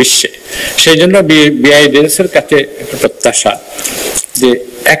 এমনকি বিশ্বে, সেই জন্য BIDS এর কাছে প্রত্যাশা যে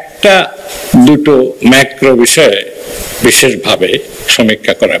একটা দুটো ম্যাক্রো বিষয়ে বিশেষভাবে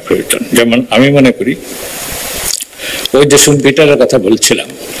সমীক্ষা করা প্রয়োজন। যেমন আমি মনে করি, ওই যে সুবিধার কথা বলছিলাম,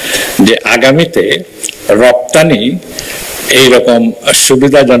 যে আগামীতে রপ্তানি এইরকম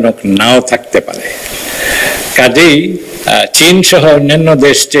সুবিধাজনক নাও থাকতে পারে। কাজেই চীন সহ অন্যান্য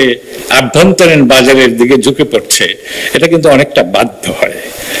দেশ যে আভ্যন্তরীণ বাজারের দিকে ঝুঁকে পড়ছে, এটা কিন্তু অনেকটা বাধ্য হয়।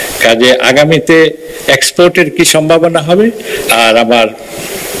 কাজে আগামীতে এক্সপোর্টের কি সম্ভাবনা হবে, আর আবার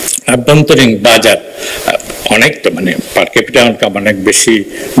আভ্যন্তরীণ বাজার অনেকটা, মানে পার ক্যাপিটা ইনকাম অনেক বেশি।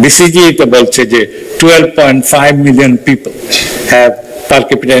 BCG তো বলছে যে 12.5 million people have per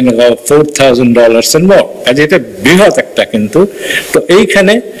capita income of $4,000 and more। কাজে এটা বৃহৎ একটা, কিন্তু তো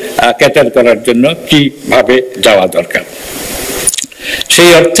এইখানে ক্যাটার করার জন্য কিভাবে যাওয়া দরকার, সেই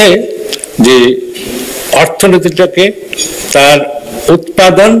অর্থে যে অর্থনীতিটাকে তার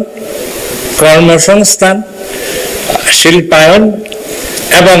উৎপাদন, কর্মসংস্থান, শিল্পায়ন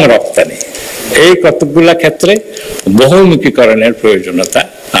এবং রপ্তানি, এই কতগুলা ক্ষেত্রে বহুমুখীকরণের প্রয়োজনীয়তা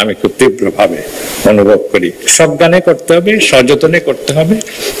আমি খুব তীব্রভাবে অনুভব করি। সজ্ঞানে করতে হবে, সযত্নে করতে হবে,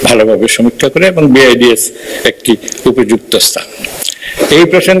 ভালোভাবে সমীক্ষা করে, এবং BIDS একটি উপযুক্ত স্থান। এই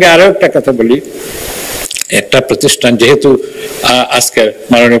প্রসঙ্গে আরো একটা কথা বলি। একটা প্রতিষ্ঠান, যেহেতু আজকের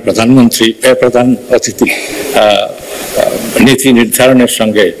মাননীয় প্রধানমন্ত্রী প্রধান অতিথি নীতি নির্ধারণের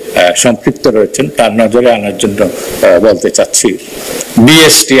সঙ্গে সম্পৃক্ত রয়েছেন, তার নজরে আনার জন্য বলতে চাচ্ছি,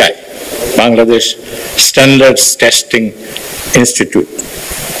 BSTI, Bangladesh standards testing institute,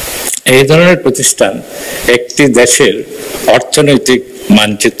 এই ধরনের প্রতিষ্ঠান একটি দেশের অর্থনৈতিক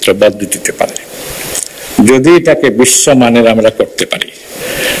মানচিত্র বদলে দিতে পারে যদি এটাকে বিশ্বমানের আমরা করতে পারি।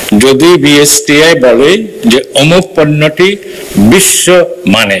 যদি BSTI বলে যে অমুক পণ্যটি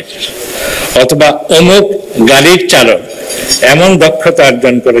বিশ্বমানের, অথবা অমুক গাড়ির চালক এমন দক্ষতা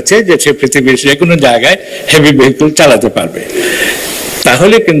অর্জন করেছে যে সে পৃথিবীর যে কোনো জায়গায় হেভি ভেহিকল চালাতে পারবে,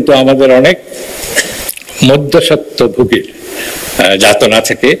 তাহলে কিন্তু আমাদের অনেক মধ্যস্বত্বভোগীর যাতনা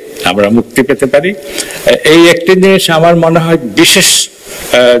থেকে আমরা মুক্তি পেতে পারি। এই একটি জিনিস আমার মনে হয় বিশেষ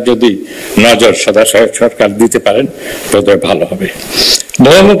যদি নজর সরকার দিতে পারেন তবে ভালো হবে।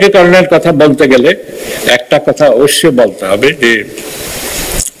 বহুমুখীকরণের কথা বলতে গেলে একটা কথা অবশ্যই বলতে হবে যে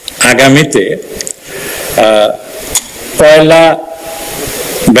আগামীতে কয়লা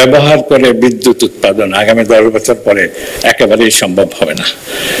ব্যবহার করে বিদ্যুৎ উৎপাদন আগামী 10 বছর পরে একেবারেই সম্ভব হবে না।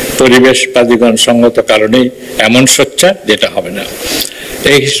 পরিবেশবাদীগণ সঙ্গত কারণেই এমন সোচ্চার, যেটা হবে না।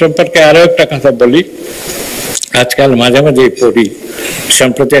 এই সম্পর্কে আরো একটা কথা বলি। আজকাল মাঝে মাঝে পড়ি,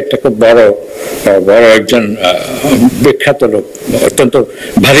 সম্প্রতি একটা খুব বড় একজন বিখ্যাত লোক, অত্যন্ত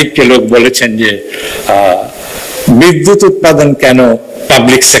ভারিক্য লোক বলেছেন যে বিদ্যুৎ উৎপাদন কেন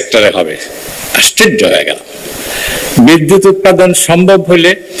পাবলিক সেক্টরে হবে। আশ্চর্য হয়ে গেল। বিদ্যুৎ উৎপাদন সম্ভব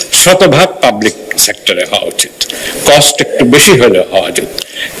হলে 100% পাবলিক সেক্টরে হওয়া উচিত, কস্ট একটু বেশি হলে হওয়া উচিত,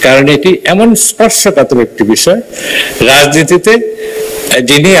 কারণ এটি এমন স্পর্শকাতর একটি বিষয়। রাজনীতিতে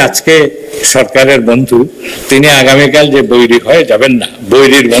যিনি আজকে সরকারের বন্ধু, তিনি আগামীকাল যে বৈরী হয়ে যাবেন না,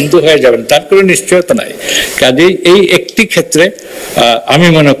 বৈরীর বন্ধু হয়ে যাবেন, তার কোনো নিশ্চয়তা নাই। কাজেই এই একটি ক্ষেত্রে আমি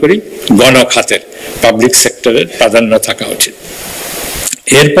মনে করি গণখাতের, পাবলিক সেক্টরের প্রাধান্য থাকা উচিত।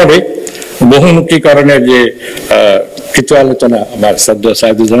 এরপরে বহুমুখীকরণের যে কিছু আলোচনা আমার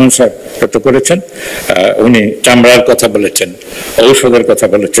সাইদুজ্জামান সাহেব করেছেন, উনি চামড়ার কথা বলেছেন, ঔষধের কথা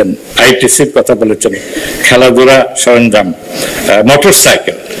বলেছেন, আইটিসির কথা বলেছেন, খেলাধুলা সরঞ্জাম,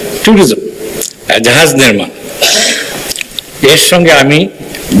 মোটরসাইকেল, ট্যুরিজম, জাহাজ নির্মাণ। এর সঙ্গে আমি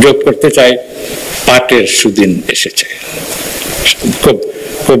যোগ করতে চাই পাটের সুদিন এসেছে, খুব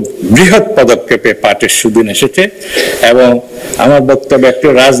খুব বৃহৎ পদক্ষেপে পাটের সুদিন এসেছে। এবং আমার বক্তব্য একটু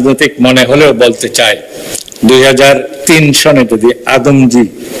রাজনৈতিক মনে হলেও বলতে চাই, 2003 সনে যদি আদমজি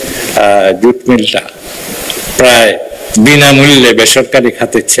জুট মিলটা প্রায় বিনামূল্যে বেসরকারি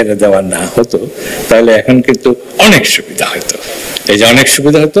খাতে ছেড়ে দেওয়া না হতো, তাহলে এখন কিন্তু অনেক সুবিধা হতো। এই যে অনেক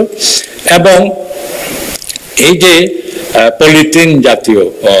সুবিধা হতো। এবং এই যে পলিথিন জাতীয়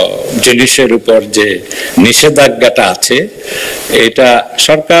জিনিসের উপর যে নিষেধাজ্ঞাটা আছে, এটা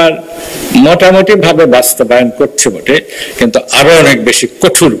সরকার মোটামুটি ভাবে বাস্তবায়ন করছে বটে, কিন্তু আরো অনেক বেশি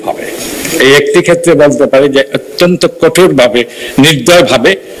কঠোর ভাবে। এই একটি ক্ষেত্রে বলতে পারি যে অত্যন্ত কঠোর ভাবে, নির্দয়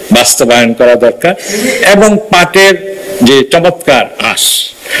ভাবে বাস্তবায়ন করা দরকার। এবং পাটের যে চমৎকার আঁশ,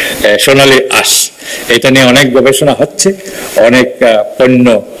 সোনালী আঁশ, এটা নিয়ে অনেক গবেষণা হচ্ছে, অনেক পণ্য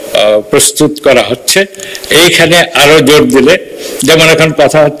প্রস্তুত করা হচ্ছে। এইখানে আরো জোর দিলে, যেমন এখন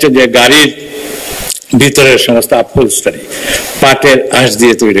কথা হচ্ছে যে গাড়ির ভিতরের সমস্ত আপহোলস্টারি পাটের আঁশ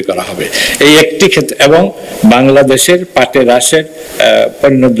দিয়ে তৈরি করা হবে, এই একটি ক্ষেত্রে। এবং বাংলাদেশের পাটের আঁশের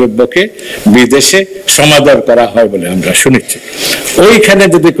পণ্যদ্রব্যকে বিদেশে সমাদর করা হয় বলে আমরা শুনেছি। ওইখানে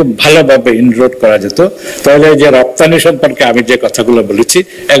যদি খুব ভালোভাবে ইনরোড করা যেত, তাহলে যে রপ্তানি সম্পর্কে আমি যে কথাগুলো বলেছি,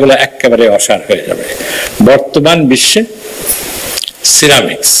 এগুলো একেবারে অসার হয়ে যাবে। বর্তমান বিশ্বে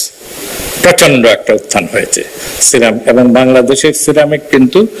সিরামিক্স প্রচন্ড একটা উত্থান হয়েছে, এবং বাংলাদেশের সিরামিক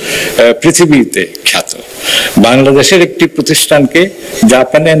কিন্তু পৃথিবীতে খ্যাত। বাংলাদেশের একটি প্রতিষ্ঠানকে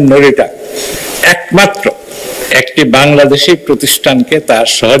জাপানের নরিটা একমাত্র একটি বাংলাদেশি প্রতিষ্ঠানকে তার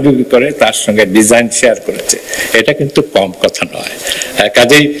সহযোগী করে তার সঙ্গে ডিজাইন শেয়ার করেছে, এটা কিন্তু কম কথা নয়।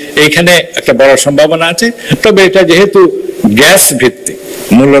 কাজেই এইখানে একটা বড় সম্ভাবনা আছে। তবে এটা যেহেতু গ্যাস ভিত্তিক,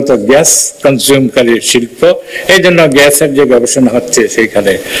 মূলত গ্যাস কনজিউমকারী শিল্প, এই জন্য গ্যাসের যে গবেষণা হচ্ছে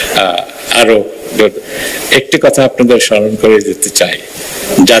সেইখানে আরো। একটি কথা আপনাদের স্মরণ করে দিতে চাই,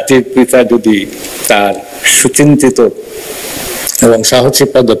 জাতির পিতা যদি তার সুচিন্তিত এবং সাহসী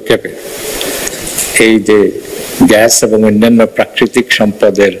পদক্ষেপে এই যে গ্যাস এবং অন্যান্য প্রাকৃতিক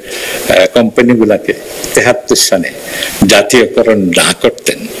সম্পদের কোম্পানিগুলাকে 73 সনে জাতীয়করণ না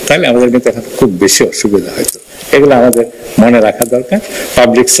করতেন, তাহলে আমাদের কিন্তু এখন খুব বেশি অসুবিধা হতো। এগুলো আমাদের মনে রাখা দরকার।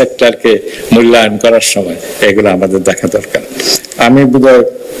 পাবলিক সেক্টরকে মূল্যায়ন করার সময় এগুলো আমাদের দেখা দরকার। আমি বোধহয়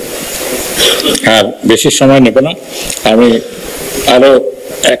আর বেশি সময় নেব না, আমি আরো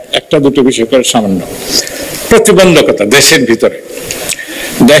একটা দুটো বিষয় করে সামান্য প্রতিবন্ধকতা দেশের ভিতরে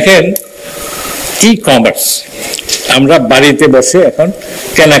দেখেন। ই কমার্স, আমরা বাড়িতে বসে এখন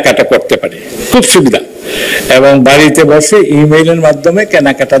কেনাকাটা করতে পারি, খুব সুবিধা। এবং বাড়িতে বসে ইমেইলের মাধ্যমে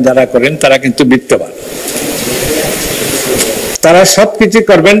কেনাকাটা যারা করেন তারা কিন্তু বিত্তবান, তারা সবকিছু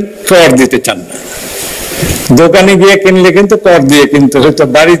করবেন, কর দিতে চান না। দোকানে গিয়ে কিনলে কিন্তু কর দিয়ে কিনতে হয়তো,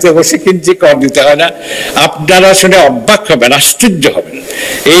 বাড়িতে বসে কিনছি, কর দিতে হয় না। আপনারা শুনে অবাক হবেন, আশ্চর্য হবেন।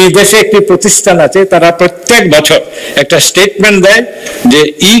 এই দেশে একটি প্রতিষ্ঠান আছে, তারা প্রত্যেক বছর একটা স্টেটমেন্ট দেয় যে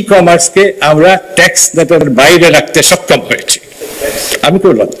ই কমার্সকে আমরা ট্যাক্স নেটের বাইরে রাখতে সক্ষম হয়েছি। আমি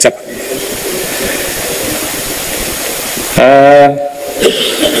খুব লজ্জা পাই।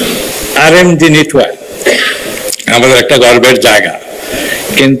 RMG নেটওয়ার্ক আমাদের একটা গর্বের জায়গা,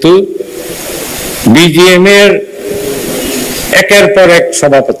 কিন্তু বিজিএম এর একের পর এক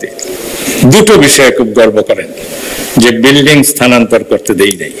সভাপতি দুটো বিষয়ে খুব গর্ব করেন, যে বিল্ডিং স্থানান্তর করতে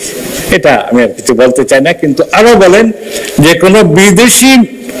দেই নাই। এটা আমি আর কিছু বলতে চাই না, কিন্তু আরো বলেন যে কোনো বিদেশি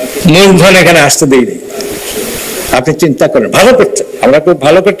মূলধন এখানে আসতে দেই নাই। আপনি চিন্তা করেন, ভালো করছেন, আমরা খুব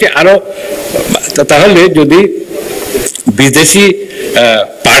ভালো করছি আরো। তাহলে যদি বিদেশি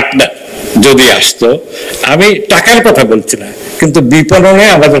পার্টনার যদি আসতো, আমি টাকার কথা বলছি না, কিন্তু বিপণনে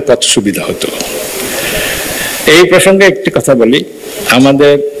আমাদের কত সুবিধা হতো। এই প্রসঙ্গে একটি কথা বলি,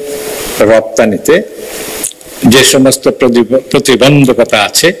 আমাদের রপ্তানিতে যে সমস্ত প্রতিবন্ধকতা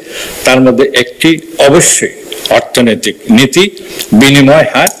আছে তার মধ্যে একটি অবশ্যই অর্থনৈতিক নীতি, বিনিময়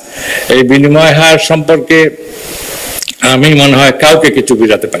হার। এই বিনিময় হার সম্পর্কে আমি মনে হয় কাউকে কিছু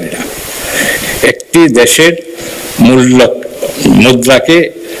বোঝাতে পারি না। একটি দেশের মুদ্রাকে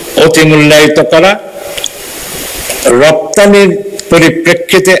অতিমূল্যায়িত করা রপ্তানির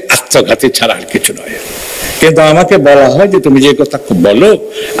পরিপ্রেক্ষিতে আত্মঘাতী ছাড়া আর কিছু নয়। কিন্তু আমাকে বলা হয় যে তুমি যে কথা বলো,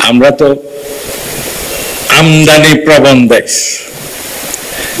 আমরা তো আমদানি প্রবণ দেশ,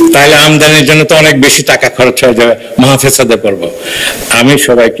 তাহলে আমদানির জন্য তো অনেক বেশি টাকা খরচ হয়ে যাবে, মহাফেসাদে পড়বো। আমি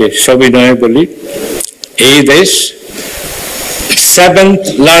সবাইকে সবিনয়ে বলি, এই দেশ 7th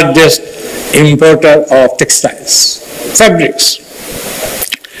largest importer of textiles, fabrics.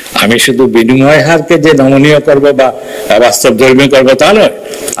 আমি শুধু বিনিময় হারকে যে নমনীয় করব বা বাস্তবধর্মী করবো তা নয়,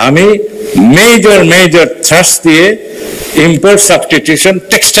 আমি মেজর থ্রাস্ট দিয়ে ইম্পোর্ট সাবস্টিটিউশন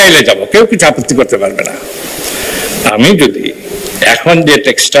টেক্সটাইলে যাব, কেউ কিছু আপত্তি করতে পারবে না। আমি যদি এখন যে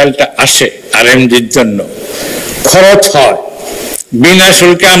টেক্সটাইলটা আসে আরএমডির জন্য খরচ হয়, বিনা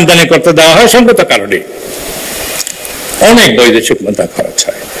শুল্কে আমদানি করতে দেওয়া হয় সঙ্গত কারণে, অনেক বৈদেশিক মুদ্রা খরচ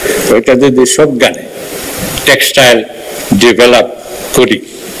হয়। ওইটা যদি সজ্ঞানে টেক্সটাইল ডেভেলপ করি,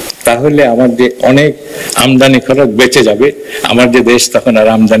 তাহলে আমার যে অনেক আমদানি খরচ বেঁচে যাবে, আমার যে দেশ তখন আর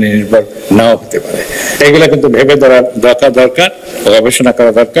আমদানি নির্ভর নাও হতে পারে। এগুলো কিন্তু ভেবে ধরার দরকার, গবেষণা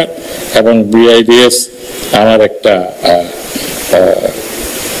করা দরকার। এবং BIDS আমার একটা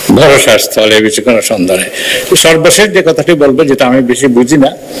ভরসার স্থলে, বেশি কোনো সন্দেহ নেই। সর্বশেষ যে কথাটি বলবো, যেটা আমি বেশি বুঝি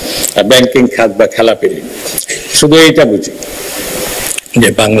না, ব্যাংকিং খাত বা খেলাপিরি, শুধু এইটা বুঝি যে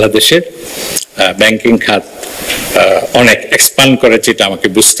বাংলাদেশের ব্যাংকিং খাত অনেক এক্সপান্ড করেছে, এটা আমাকে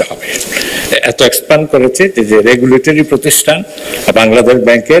বুঝতে হবে। এত এক্সপান্ড করেছে যে রেগুলেটরি প্রতিষ্ঠান বাংলাদেশ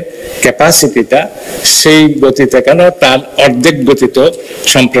ব্যাংকের ক্যাপাসিটিটা সেই গতিতে কেন তার অর্ধেক গতিতে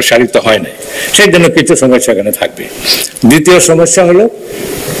সম্প্রসারিত হয় নাই, সেই জন্য কিছু সমস্যা এখানে থাকবে। দ্বিতীয় সমস্যা হলো,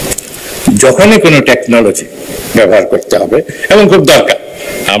 যখনই কোনো টেকনোলজি ব্যবহার করতে হবে এবং খুব দরকার,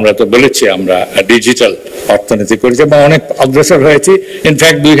 আমরা তো বলেছি আমরা ডিজিটাল অর্থনীতি করেছি বা অনেক অগ্রসর হয়েছি।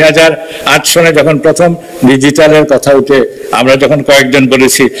 ইনফ্যাক্ট 2008 সনে যখন প্রথম ডিজিটালের কথা উঠে, আমরা যখন কয়েকজন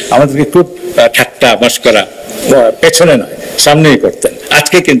বলেছি, আমাদেরকে খুব ঠাট্টা মস্করা, পেছনে নয় সামনেই করতেন।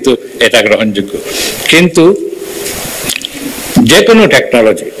 আজকে কিন্তু এটা গ্রহণযোগ্য। কিন্তু যে কোনো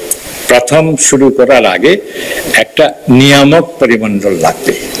টেকনোলজি প্রথম শুরু করার আগে একটা নিয়ামক পরিমণ্ডল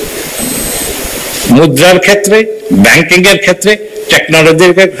লাগবে। মুদ্রার ক্ষেত্রে, ব্যাংকিং এর ক্ষেত্রে,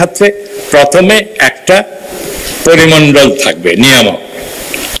 টেকনোলজির ক্ষেত্রে প্রথমে একটা পরিমণ্ডল থাকবে, নিয়ামক,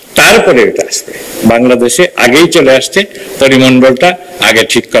 তারপরে এটা আসবে। বাংলাদেশে আগেই চলে আসছে, পরিমণ্ডলটা আগে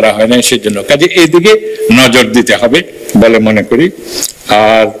ঠিক করা হয় না, সেজন্য কাজে এইদিকে নজর দিতে হবে বলে মনে করি।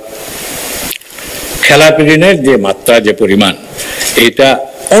 আর খেলাপি ঋণের যে মাত্রা, যে পরিমাণ, এটা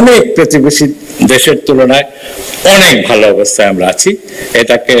অনেক প্রতিবেশী দেশের তুলনায় অনেক ভালো অবস্থায় আমরা আছি।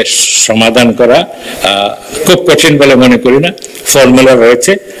 এটাকে সমাধান করা খুব কঠিন বলে মনে করি না। ফর্মুলা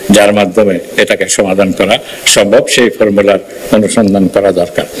রয়েছে যার মাধ্যমে এটাকে সমাধান করা সম্ভব, সেই ফর্মুলার অনুসন্ধান করা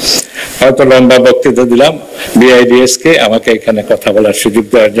দরকার। হয়তো লম্বা বক্তৃতা দিলাম। BIDS কে আমাকে এখানে কথা বলার সুযোগ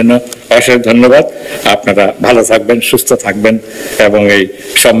দেওয়ার জন্য অশেষ ধন্যবাদ। আপনারা ভালো থাকবেন, সুস্থ থাকবেন এবং এই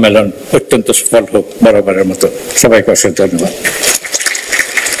সম্মেলন অত্যন্ত সফল হোক বরাবরের মতো। সবাইকে অশেষ ধন্যবাদ।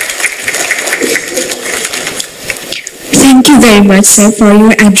 Thank you very much, sir, for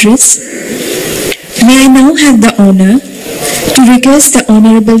your address. May I now have the honor to request the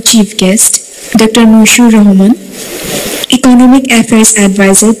Honorable Chief Guest, Dr. Mashiur Rahman, Economic Affairs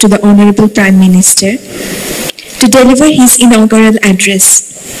Advisor to the Honorable Prime Minister, to deliver his inaugural address.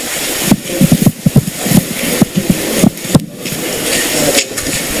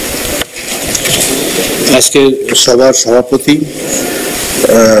 আজকে সভার সভাপতি,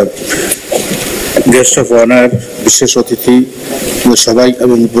 guest of honour, বিশেষ অতিথি সবাই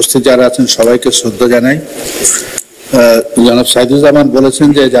এবং উপস্থিত যারা আছেন সবাইকে শ্রদ্ধা জানাই। জনাব সাইদুজ্জামান বলেছেন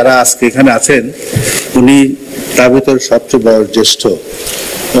যে যারা আজকে এখানে আছেন উনি তার ভিতরে সবচেয়ে বয়োজ্যেষ্ঠ।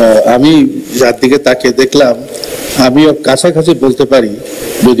 আমি যার দিকে তাকিয়ে দেখলাম, আমিও কাছাকাছি বলতে পারি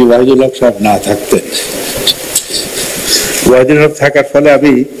যদি ওয়াহিদুল হক সাহেব না থাকতেন। ওয়াহিদুল হক থাকার ফলে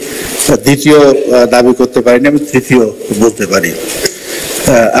আমি দ্বিতীয় দাবি করতে পারিনি, আমি তৃতীয় বলতে পারি।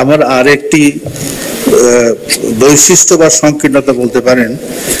 আমার আরেকটি বৈশিষ্ট্য বা সংকীর্ণতা বলতে পারেন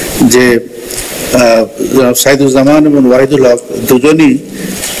যে সাইদুজ্জামান এবং ওয়াহিদুল হক দুজনই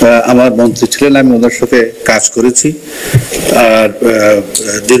আমার মন্ত্রী ছিলেন, আমি ওদের সাথে কাজ করেছি। আর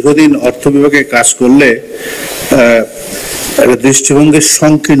দীর্ঘদিন অর্থ বিভাগে কাজ করলে একটা দৃষ্টিভঙ্গির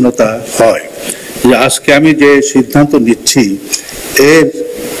সংকীর্ণতা হয় যে আজকে আমি যে সিদ্ধান্ত নিচ্ছি এর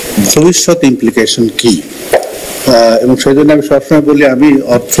ভবিষ্যৎ ইমপ্লিকেশন কি, এবং সেই জন্য আমি সবসময় বলি আমি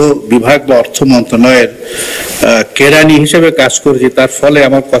অর্থ বিভাগ বা অর্থ মন্ত্রণালয়ের কেরানি হিসেবে কাজ করেছি। তার ফলে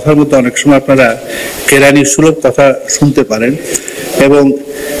আমার কথার মধ্যে অনেক সময় আপনারা কেরানি সুলভ কথা শুনতে পারেন, এবং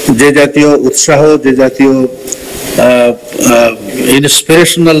যে জাতীয় উৎসাহ, যে জাতীয়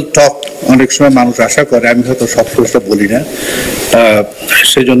ইন্সপিরেশনাল টক অনেক সময় মানুষ আশা করে, আমি হয়তো সবসময় বলি না,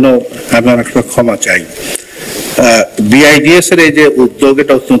 সেই জন্য আমি অনেক সময় ক্ষমা চাই। BIDS এর এই যে উদ্যোগ,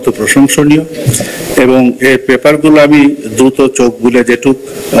 এটা অত্যন্ত প্রশংসনীয় এবং এর পেপারগুলো আমি দ্রুত চোখ বুলে যেটুক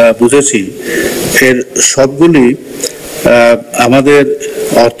বুঝেছি, এর সবগুলি আমাদের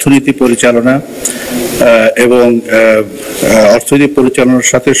অর্থনীতি পরিচালনা এবং অর্থনীতি পরিচালনার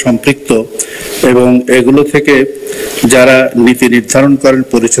সাথে সম্পৃক্ত, এবং এগুলো থেকে যারা নীতি নির্ধারণ করেন,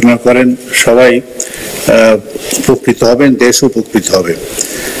 পরিচালনা করেন, সবাই উপকৃত হবেন, দেশ উপকৃত হবে।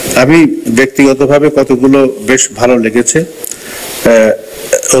 আমি ব্যক্তিগতভাবে কতগুলো বেশ ভালো লেগেছে।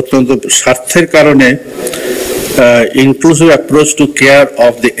 অত্যন্ত স্বার্থের কারণে inclusive approach to care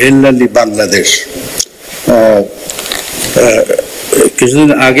of the elderly Bangladesh.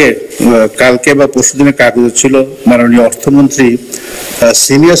 কিছুদিন আগে, কালকে বা পরশুদিনের কাগজে ছিল, মাননীয় অর্থমন্ত্রী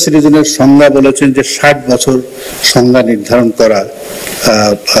সিনিয়র সিটিজেনের সংজ্ঞা বলেছেন যে 60 বছর সংজ্ঞা নির্ধারণ করা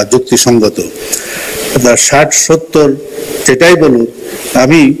যুক্তিসঙ্গত। 60-70 যেটাই বলুন,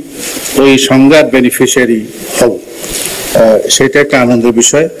 আমি ওই সংজ্ঞার বেনিফিশিয়ারি হব, সেটা একটা আনন্দের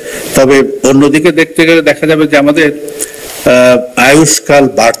বিষয়। তবে অন্যদিকে দেখতে গেলে দেখা যাবে যে আমাদের আয়ুষ্কাল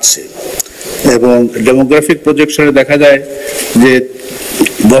বাড়ছে এবং ডেমোগ্রাফিক প্রজেকশনে দেখা যায় যে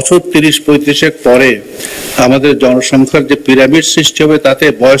বছর 30-35 পরে আমাদের জনসংখ্যার যে পিরামিড সৃষ্টি হবে, তাতে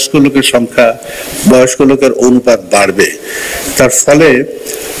বয়স্ক লোকের সংখ্যা, বয়স্ক লোকের অনুপাত বাড়বে। তার ফলে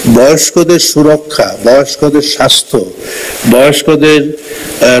বয়স্কদের সুরক্ষা, বয়স্কদের স্বাস্থ্য, বয়স্কদের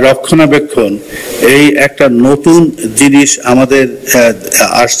রক্ষণাবেক্ষণ, এই একটা নতুন জিনিস আমাদের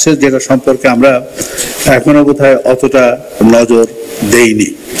আসছে, যেটা সম্পর্কে আমরা এখনো বোধহয় অতটা নজর দেইনি।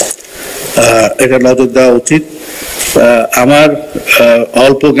 এটা নজর দেওয়া উচিত। আমার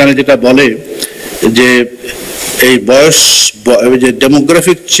অল্প জ্ঞানে যেটা বলে যে এই যে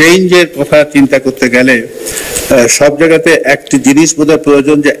ডেমোগ্রাফিক চেঞ্জের কথা চিন্তা করতে গেলে সব জায়গাতে একটি জিনিস বোধহয়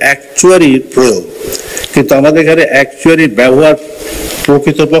প্রয়োজন, যে অ্যাকচুয়ারির প্রয়োগ। কিন্তু আমাদের এখানে অ্যাকচুয়ারির ব্যবহার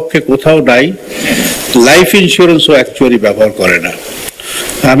প্রকৃতপক্ষে কোথাও নাই। লাইফ ইন্স্যুরেন্সও অ্যাকচুয়ারি ব্যবহার করে না।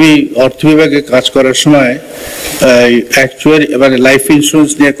 আমি অর্থ বিভাগে কাজ করার সময় অ্যাকচুয়ালি মানে লাইফ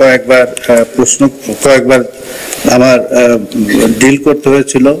ইন্স্যুরেন্স নিয়ে কয়েকবার আমার ডিল করতে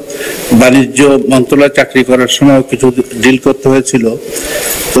হয়েছিল। বাণিজ্য মন্ত্রণালয়ে চাকরি করার সময় কিছু ডিল করতে হয়েছিল।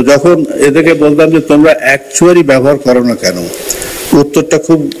 তো যখন এদেরকে বলতাম যে তোমরা অ্যাকচুয়ারি ব্যবহার করো না কেন, উত্তরটা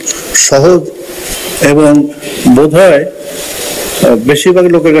খুব সহজ এবং বোধহয় বেশিরভাগ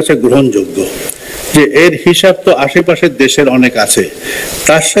লোকের কাছে গ্রহণযোগ্য, যে এর হিসাব তো আশেপাশের দেশের অনেক আছে,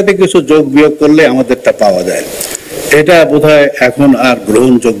 তার সাথে কিছু যোগ বিয়োগ করলে আমাদেরটা পাওয়া যায়। এটা বোধহয় এখন আর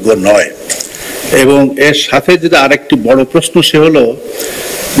গ্রহণযোগ্য নয়। এবং এর সাথে যেটা আরেকটি বড় প্রশ্ন, সে হলো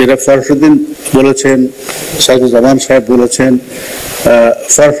যেটা ফরশুদ্দিন বলেছেন, সাইদুজ্জামান সাহেব বলেছেন।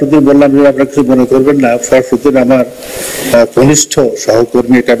 ফরশুদ্দিন বললাম যে আপনারা কিছু মনে করবেন না, ফরশুদ্দিন আমার কনিষ্ঠ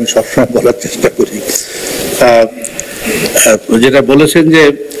সহকর্মী, এটা আমি সবসময় বলার চেষ্টা করি। যেটা বলেছেন যে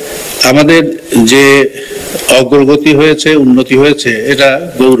আমাদের যে অগ্রগতি হয়েছে, উন্নতি হয়েছে, এটা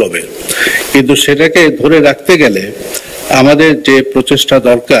গৌরবের, কিন্তু সেটাকে ধরে রাখতে গেলে আমাদের যে প্রচেষ্টা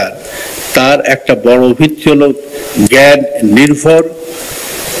দরকার, তার একটা বড় ভিত্তি হলো জ্ঞান নির্ভর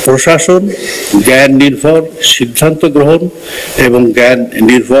প্রশাসন, জ্ঞান নির্ভর সিদ্ধান্ত গ্রহণ এবং জ্ঞান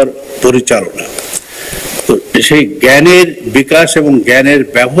নির্ভর পরিচালনা। তো সেই জ্ঞানের বিকাশ এবং জ্ঞানের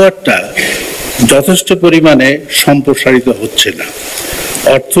ব্যবহারটা যথেষ্ট পরিমাণে সম্প্রসারিত হচ্ছে না।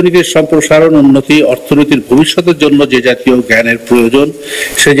 অর্থনীতির সম্প্রসারণ, উন্নতি, অর্থনীতির ভবিষ্যতের জন্য যে জাতীয় জ্ঞানের প্রয়োজন,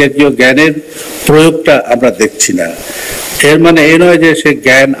 সে জাতীয় জ্ঞানের প্রয়োগটা আমরা দেখছি না। এর মানে এই নয় যে সে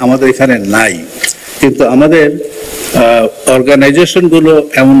জ্ঞান আমাদের এখানে নাই, কিন্তু আমাদের অর্গানাইজেশনগুলো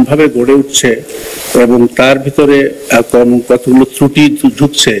এমনভাবে গড়ে উঠছে এবং তার ভিতরে কতগুলো ত্রুটি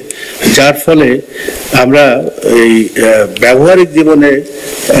ঢুকছে, যার ফলে আমরা এই ব্যবহারিক জীবনে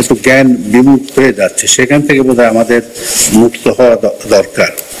একটু জ্ঞান বিমুখ হয়ে যাচ্ছে। সেখান থেকে বোধহয় আমাদের মুক্ত হওয়া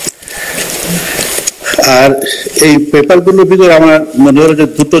দরকার। আর এই পেপারগুলোর ভিতরে আমার মনে হলো যে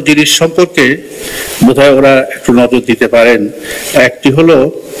দুটো জিনিস সম্পর্কে বোধহয় ওরা একটু নজর দিতে পারেন। একটি হলো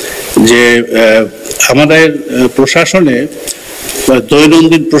যে আমাদের প্রশাসনে,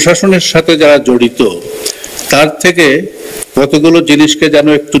 দৈনন্দিন প্রশাসনের সাথে যারা জড়িত, তার থেকে কতগুলো জিনিসকে যেন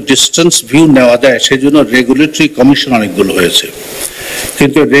একটু ডিস্টেন্স ভিউ নেওয়া যায়, সেজন্য রেগুলেটরি কমিশন অনেকগুলো হয়েছে।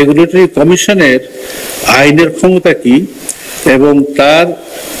 কিন্তু রেগুলেটরি কমিশনের আইনের ক্ষমতা কি এবং তার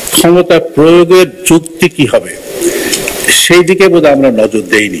ক্ষমতা প্রয়োগের যুক্তি কি হবে, সেই দিকে বোধহয় আমরা নজর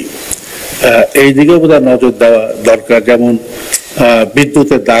দেইনি। এই দিকেও বোধহয় নজর দেওয়া দরকার। যেমন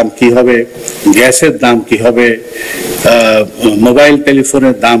বিদ্যুতের দাম কি হবে, গ্যাসের দাম কি হবে, মোবাইল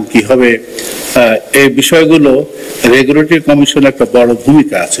টেলিফোনের দাম কি হবে, এই বিষয়গুলো রেগুলেটরি কমিশনের একটা বড়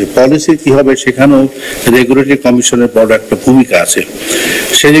ভূমিকা আছে। পলিসি কি হবে, সেখানেও রেগুলেটরি কমিশনের বড় একটা ভূমিকা আছে।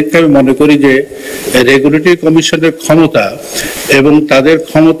 সেদিক থেকে আমি মনে করি যে রেগুলেটরি কমিশনের ক্ষমতা এবং তাদের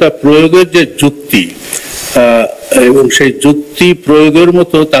ক্ষমতা প্রয়োগের যে যুক্তি, এবং সেই যুক্তি প্রয়োগের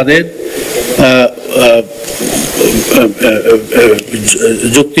মতো তাদের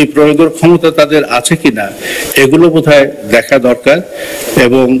যুক্তি প্রয়োগের ক্ষমতা তাদের আছে কিনা এগুলো বোধহয় দেখা দরকার।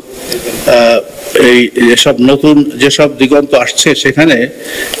 এবং এই যেসব নতুন যেসব দিগন্ত আসছে সেখানে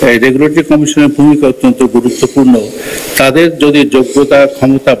রেগুলেটরি কমিশনের ভূমিকা অত্যন্ত গুরুত্বপূর্ণ। তাদের যদি যোগ্যতা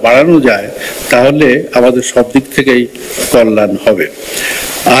ক্ষমতা বাড়ানো যায় তাহলে আমাদের সব দিক থেকেই কল্যাণ হবে।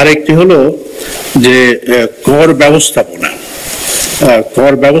 আর একটি হলো যে কর ব্যবস্থাপনা।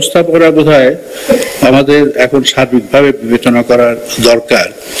 কর ব্যবস্থাপনা বোধহয় আমাদের এখন সার্বিকভাবে বিবেচনা করার দরকার।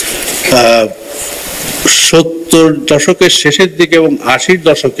 70 দশকের শেষের দিকে এবং 80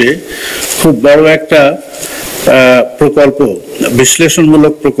 দশকে খুব বড় একটা প্রকল্প,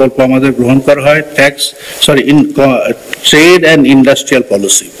 বিশ্লেষণমূলক প্রকল্প আমাদের গ্রহণ করা হয় trade and industrial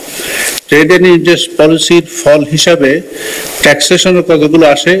policy. Trade and industrial পলিসির ফল হিসাবে ট্যাক্সেশনের কতগুলো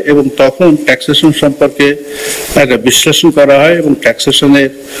আসে এবং তখন ট্যাক্সেশন সম্পর্কে একটা বিশ্লেষণ করা হয় এবং ট্যাক্সেশনের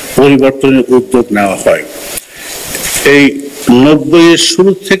পরিবর্তনের উদ্যোগ নেওয়া হয়। এই 90-এর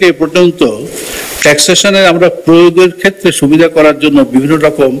শুরু থেকে পর্যন্ত ট্যাক্সেশনের আমরা প্রয়োগের ক্ষেত্রে সুবিধা করার জন্য বিভিন্ন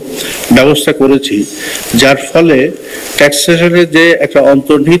রকম ব্যবস্থা করেছি, যার ফলে ট্যাক্সেশনের যে একটা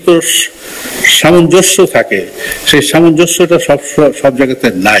অন্তর্নিহিত সামঞ্জস্য থাকে সেই সামঞ্জস্যটা সব জায়গাতে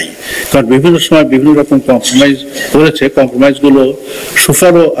নাই, কারণ বিভিন্ন সময় বিভিন্ন রকম কম্প্রোমাইজ করেছে, কম্প্রোমাইজগুলো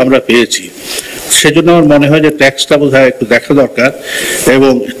সুফলও আমরা পেয়েছি। সেজন্য আমার মনে হয় যে ট্যাক্সটা বোধহয় একটু দেখা দরকার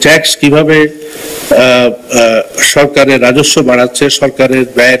এবং ট্যাক্স কিভাবে সরকারের রাজস্ব বাড়াচ্ছে, সরকারের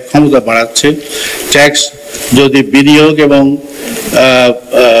ব্যয়ের ক্ষমতা বাড়াচ্ছে। ট্যাক্স যদি বিনিয়োগ এবং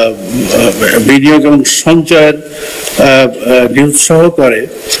সঞ্চয়ের নিরুৎসাহ করে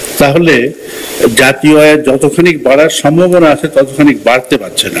তাহলে জাতীয় আয় যতখানি বাড়ার সম্ভাবনা আছে ততখানি বাড়তে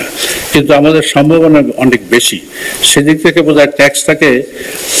পারছে না, কিন্তু আমাদের সম্ভাবনা অনেক বেশি। সেদিক থেকে বোধহয় ট্যাক্সটাকে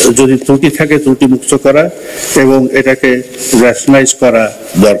যদি ত্রুটি থাকে ত্রুটি মুক্ত করা এবং এটাকে রেশনালাইজ করা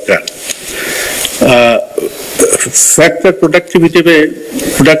দরকার। ফ্যাক্টর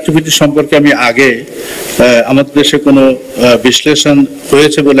প্রোডাক্টিভিটি সম্পর্কে আমি আগে আমাদের দেশে কোনো বিশ্লেষণ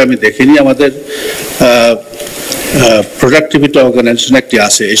হয়েছে বলে আমি দেখিনি। আমাদের প্রোডাক্টিভিটি অর্গানাইজেশন একটি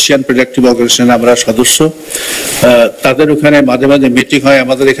আছে, এশিয়ান প্রোডাক্টিভ অর্গানাইজেশন আমরা সদস্য। তাদের ওখানে মাঝে মাঝে মিটিং হয়,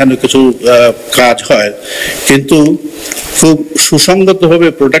 আমাদের এখানে কিছু কাজ হয়, কিন্তু খুব সুসংগতভাবে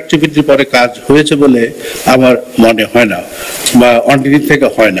প্রোডাক্টিভিটির পরে কাজ হয়েছে বলে আমার মনে হয় না, বা অনেকদিন থেকে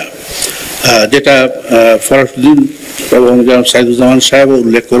হয় না। যেটা ফরাসুদ্দিন এবং সাইদুজ্জামান সাহেব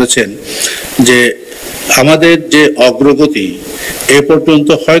উল্লেখ করেছেন যে আমাদের যে অগ্রগতি এ পর্যন্ত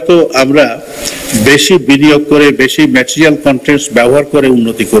হয়তো আমরা বেশি বিনিয়োগ করে বেশি ম্যাটেরিয়াল কন্টেন্টস ব্যবহার করে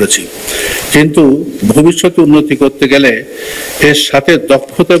উন্নতি করেছি, কিন্তু ভবিষ্যতে উন্নতি করতে গেলে এর সাথে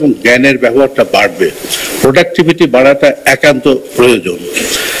দক্ষতা এবং জ্ঞানের ব্যবহারটা বাড়বে। প্রোডাক্টিভিটি বাড়াটা একান্ত প্রয়োজন।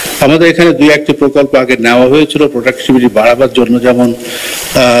 আমাদের এখানে 2-1টি প্রকল্প আগে নেওয়া হয়েছিল প্রোডাক্টিভিটি বাড়াবার জন্য, যেমন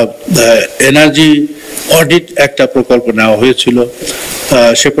এনার্জি অডিট একটা প্রকল্প নেওয়া হয়েছিল।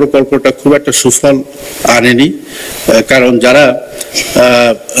 সে প্রকল্পটা খুব একটা সুফল আনেনি, কারণ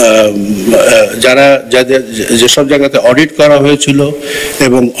যেসব জায়গাতে অডিট করা হয়েছিল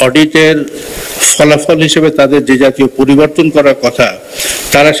এবং অডিটের ফলাফল হিসেবে তাদের যে জাতীয় পরিবর্তন করার কথা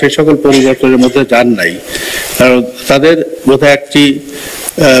তারা সে সকল পরিবর্তনের মধ্যে যান নাই। কারণ তাদের বোধহয় একটি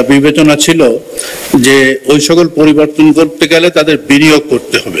বিবেচনা ছিল যে ওই সকল পরিবর্তন করতে গেলে তাদের বিনিয়োগ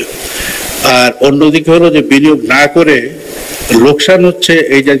করতে হবে, আর অন্যদিকে হলো যে বিনিয়োগ না করে লোকসান হচ্ছে,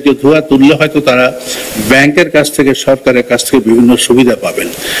 এই জাতীয় ধোঁয়া তুললে হয়তো তারা ব্যাংকের কাছ থেকে সরকারের কাছ থেকে বিভিন্ন সুবিধা পাবেন।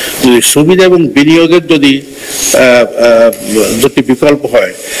 যদি সুবিধা এবং বিনিয়োগের যদি দুটি বিকল্প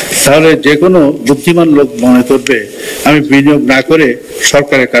হয় তাহলে যে কোনো বুদ্ধিমান লোক মনে করবে আমি বিনিয়োগ না করে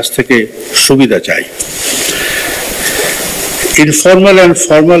সরকারের কাছ থেকে সুবিধা চাই। ইনফর্মাল অ্যান্ড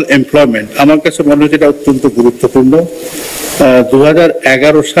ফর্মাল এমপ্লয়মেন্ট আমার কাছে মনে হচ্ছে এটা অত্যন্ত গুরুত্বপূর্ণ।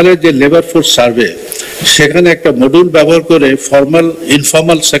 2011 সালের যে লেবার ফোর্স সার্ভে, সেখানে একটা মডিউল ব্যবহার করে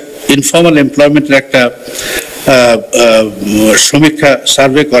ইনফর্মাল এমপ্লয়মেন্টের একটা সমীক্ষা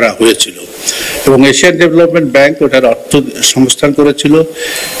সার্ভে করা হয়েছিল এবং এশিয়ান ডেভেলপমেন্ট ব্যাংক ওটার অর্থ সংস্থান করেছিল।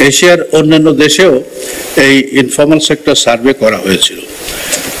 এশিয়ার অন্যান্য দেশেও এই ইনফর্মাল সেক্টর সার্ভে করা হয়েছিল।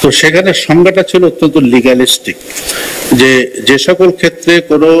 তো সেখানে সংজ্ঞাটা ছিল অত্যন্ত লিগ্যালিস্টিক, যে সকল ক্ষেত্রে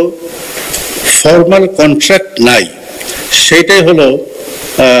কোনো ফর্মাল কন্ট্রাক্ট নাই সেইটাই হলো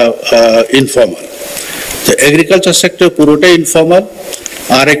ইনফর্মাল। তো এগ্রিকালচার সেক্টর পুরোটাই ইনফর্মাল,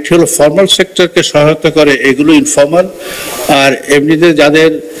 আর একটি হলো ফর্মাল সেক্টরকে সহায়তা করে, এগুলো ইনফর্মাল। আর এমনিতে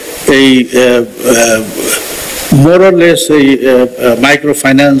যাদের এই মোরলেস এই মাইক্রো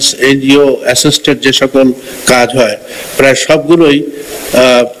ফাইন্যান্স, এনজিও অ্যাসিস্টেড যে সকল কাজ হয় প্রায় সবগুলোই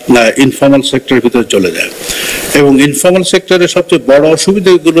ইনফর্মাল সেক্টরের ভিতরে চলে যায়। এবং ইনফর্মাল সেক্টরের সবচেয়ে বড়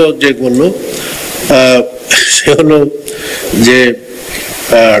অসুবিধাগুলো যে বললো সে হলো যে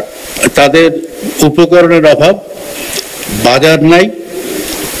তাদের উপকরণের অভাব, বাজার নাই,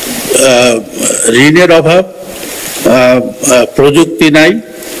 ঋণের অভাব, প্রযুক্তি নাই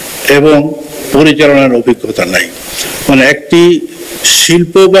এবং পরিচালনার অভিজ্ঞতা নাই। মানে একটি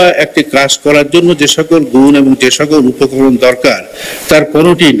শিল্প বা একটি কাজ করার জন্য যে সকল গুণ এবং যে সকল উপকরণ দরকার তার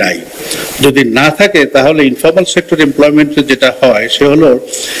কোনোটি নাই। যদি না থাকে তাহলে ইনফর্মাল সেক্টর এমপ্লয়মেন্টে যেটা হয় সে হলো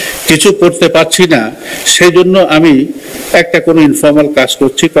কিছু করতে পারছি না, সেই জন্য আমি একটা কোনো ইনফর্মাল কাজ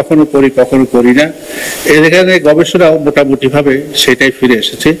করছি, কখনো করি কখনো করি না। এখানে গবেষণাও মোটামুটিভাবে সেটাই ফিরে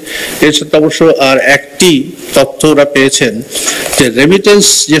এসেছে। এর সাথে অবশ্য আর একটি তথ্য ওরা পেয়েছেন যে রেমিটেন্স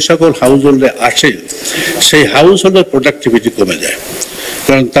যে সকল হাউস হোল্ডে আসে সেই হাউস হোল্ডের প্রোডাক্টিভিটি কমে যায়,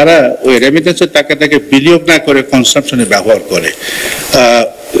 কারণ তারা ওই রেমিটেন্সের টাকাটাকে বিনিয়োগ না করে কনসাম্পশনে ব্যবহার করে।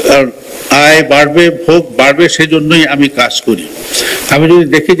 আয় বাড়বে, ভোগ বাড়বে, সেই জন্যই আমি কাজ করি। আমি যদি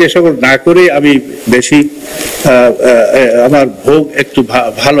দেখি যে সকল না করে আমি বেশি আমার ভোগ একটু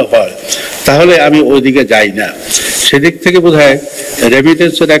ভালো হয়, তাহলে আমি ওইদিকে যাই না। সেদিক থেকে বোধহয়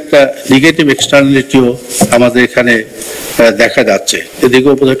রেমিটেন্সের একটা নেগেটিভ এক্সটার্নালিটিও আমাদের এখানে দেখা যাচ্ছে,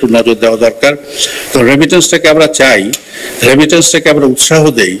 এদিকেও বোধহয় একটু নজর দেওয়া দরকার। তো রেমিটেন্সটাকে আমরা চাই, রেমিটেন্সটাকে আমরা উৎসাহ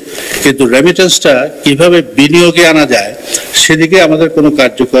দেই, কিন্তু রেমিটেন্সটা কিভাবে বিনিয়োগে আনা যায় সেদিকে আমাদের কোনো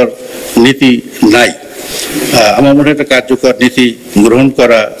কার্যকর নীতি নাই। আমার মনে হয় একটা কার্যকর নীতি গ্রহণ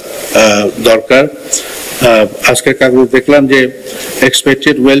করা দরকার। আজকের কাগজ দেখলাম যে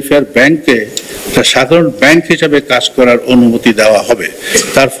এক্সপেক্টেড ওয়েলফেয়ার ব্যাংকে সাধারণ ব্যাংক হিসাবে কাজ করার অনুমতি দেওয়া হবে।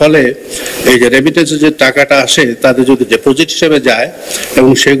 তার ফলে এই যে রেমিটেন্সের যে টাকাটা আসে তাদের যদি ডিপোজিট হিসেবে যায়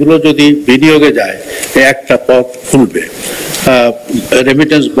এবং সেগুলো যদি বিনিয়োগে যায়, একটা পথ খুলবে।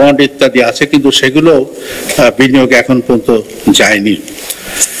 রেমিটেন্স বন্ড ইত্যাদি আছে, কিন্তু সেগুলো বিনিয়োগে এখন পর্যন্ত যায়নি।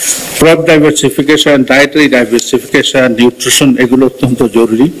 Crop diversification, dietary diversification, nutrition, এগুলো অত্যন্ত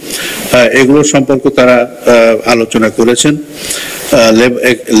জরুরি। এগুলো সম্পর্কে তারা আলোচনা করেছেন।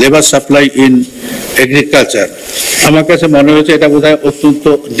 লেবার সাপ্লাই ইন এগ্রিকালচার, আমার কাছে মনে হয়েছে এটা বোধহয় অত্যন্ত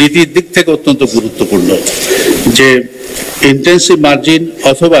নীতির দিক থেকে অত্যন্ত গুরুত্বপূর্ণ, যে ইন্টেন্সিভ মার্জিন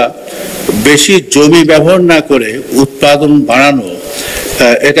অথবা বেশি জমি ব্যবহার না করে উৎপাদন বাড়ানো,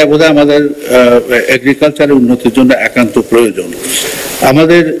 এটা বোধহয় আমাদের এগ্রিকালচারের উন্নতির জন্য একান্ত প্রয়োজন।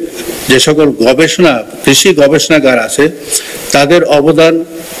 আমাদের যে সকল গবেষণা, কৃষি গবেষণাগার আছে তাদের অবদান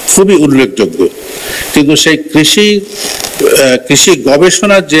খুবই উল্লেখযোগ্য, কিন্তু সেই কৃষি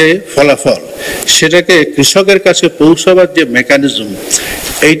গবেষণার যে ফলাফল সেটাকে কৃষকের কাছে পৌঁছাবার যে মেকানিজম,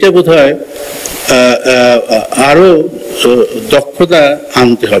 এইটা বোধহয় আরো দক্ষতা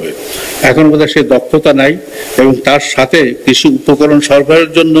আনতে হবে। এখন বোধহয় সেই দক্ষতা নাই, এবং তার সাথে কৃষি উপকরণ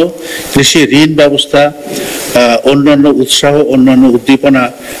সরবরাহের জন্য কৃষি ঋণ ব্যবস্থা, অন্যান্য উৎসাহ, অন্যান্য উদ্দীপনা,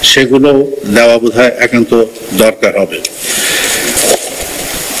 সেগুলো দেওয়া বোধহয় একান্ত দরকার হবে।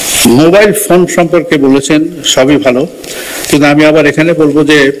 মোবাইল ফোন সম্পর্কে বলেছেন, সবই ভালো, কিন্তু আমি আবার এখানে বলবো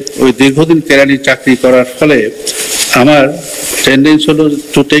যে ওই দীর্ঘদিন কেরানি চাকরি করার ফলে আমার টেন্ডেন্সি হলো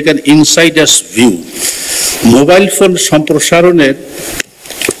to take an insiders view. Mobile phone সম্প্রসারণের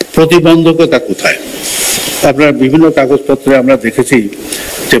প্রতিবন্ধকতা কোথায়? আপনার বিভিন্ন কাগজপত্রে আমরা দেখেছি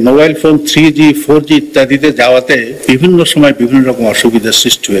যে মোবাইল ফোন 3G 4G ইত্যাদিতে যাওয়াতে বিভিন্ন সময় বিভিন্ন রকম অসুবিধার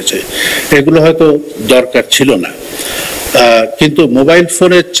সৃষ্টি হয়েছে। এগুলো হয়তো দরকার ছিল না, কিন্তু মোবাইল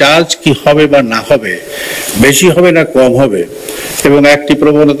ফোনের চার্জ কি হবে বা না হবে, বেশি হবে না কম হবে, এবং একটি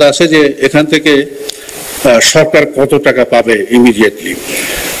প্রবণতা আছে যে এখান থেকে সরকার কত টাকা পাবে ইমিডিয়েটলি।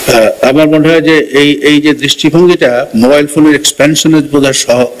 আমার মনে হয় যে এই যে দৃষ্টিভঙ্গিটা মোবাইল ফোনের এক্সপ্যানশনের বোধহয়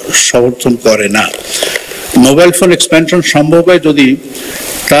সমর্থন করে না। মোবাইল ফোন এক্সপ্যানশন সম্ভব হয় যদি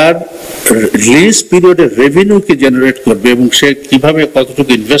তার রিলিজ পিরিয়ডের রেভিনিউ কি জেনারেট করবে এবং সে কিভাবে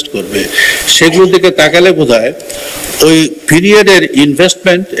কতটুকু ইনভেস্ট করবে, সেগুলোর দিকে তাকালে বোধহয় ওই পিরিয়ডের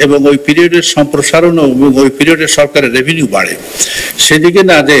ইনভেস্টমেন্ট এবং ওই পিরিয়ডের সম্প্রসারণ এবং ওই পিরিয়ডের সরকারের রেভিনিউ বাড়ে। সেদিকে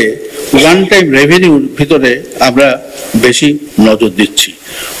না যে ওয়ান টাইম রেভিনিউর ভিতরে আমরা বেশি নজর দিচ্ছি।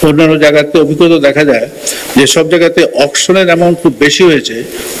 অন্যান্য জায়গাতে অভিজ্ঞতা দেখা যায় যে সব জায়গাতে অকশনের অ্যামাউন্ট খুব বেশি হয়েছে,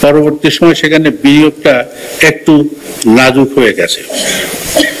 পরবর্তী সময় সেখানে বিনিয়োগটা একটু নাজুক হয়ে গেছে।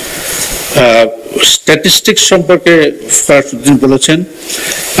 স্ট্যাটিস্টিক্স সম্পর্কে ফারাসুদ্দিন বলেছেন,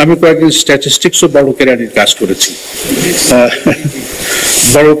 আমি কয়েকদিন স্ট্যাটিস্টিক্সও বড় কেরানির কাজ করেছি,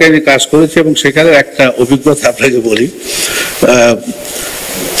 এবং সেখানে একটা অভিজ্ঞতা আপনাকে বলি।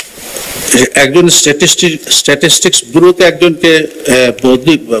 একজন স্ট্যাটিস্টিক্স ব্যুরোতে একজনকে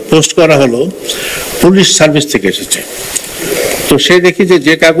পোস্ট করা হলো, পুলিশ সার্ভিস থেকে এসেছে। তো সে দেখি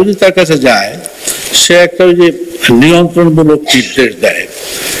যে কাগজই তার কাছে যায় সে একটা ওই যে নিয়ন্ত্রণমূলক নির্দেশ দেয়,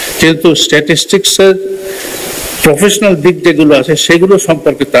 কিন্তু স্ট্যাটিস্টিক্সের প্রফেশনাল দিক যেগুলো আছে সেগুলো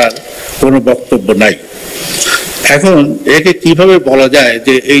সম্পর্কে তার কোনো বক্তব্য নাই। এখন একে কিভাবে বলা যায়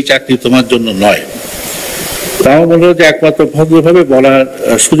যে এই চাকরি তোমার জন্য নয়? আমার মনে হয় যে একমাত্র ভদ্রভাবে বলার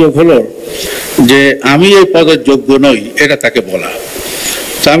সুযোগ হলো যে আমি এই পদের যোগ্য নই, এটা তাকে বলা।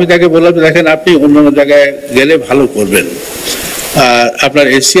 তো আমি তাকে বললাম, দেখেন আপনি অন্য জায়গায় গেলে ভালো করবেন, আর আপনার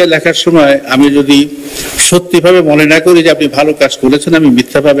এসিয়া লেখার সময় আমি যদি সত্যিভাবে মনে না করি যে আপনি ভালো কাজ করেছেন, আমি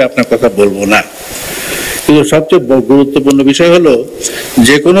মিথ্যাভাবে আপনার কথা বলবো না। কিন্তু সবচেয়ে গুরুত্বপূর্ণ বিষয় হলো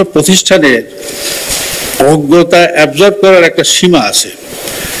যে কোনো প্রতিষ্ঠানের অজ্ঞতা অ্যাবজর্ব করার একটা সীমা আছে,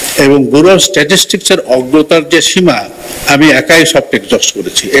 এবং ব্যুরো অফ স্ট্যাটিস্টিক্সের অজ্ঞতার যে সীমা, আমি একাই সব টেকজস্ট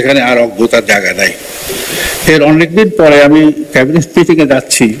করেছি, এখানে আর অজ্ঞতার জায়গা নাই। এর অনেকদিন পরে আমি ক্যাবিনেট মিটিংয়ে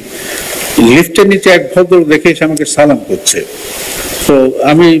যাচ্ছি, লিফটের নিচে এক ভদ্রলোক দেখে এসে আমাকে সালাম করছে। তো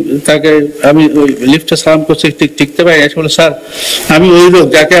আমি ওই লিফটে সালাম করছি, টিকতে পারি, এসে বলে, স্যার আমি ওই লোক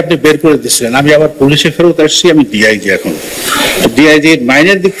যাকে আপনি বের করে দিচ্ছিলেন, আমি আবার পুলিশে ফেরত আসছি, আমি ডিআইজি এখন। ডিআইজির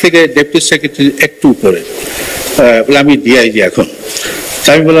মাইনের দিক থেকে ডেপুটি সেক্রেটারি একটু উপরে, বলে আমি ডিআইজি এখন।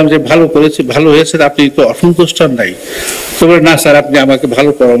 আমি বললাম যে ভালো করেছি, ভালো হয়েছে, আপনি তো অসন্তুষ্ট নাই? তো বলে, না স্যার আপনি আমাকে ভালো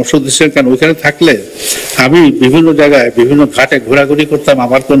পরামর্শ দিচ্ছেন, কেন ওইখানে থাকলে আমি বিভিন্ন জায়গায় বিভিন্ন ঘাটে ঘোরাঘুরি করতাম,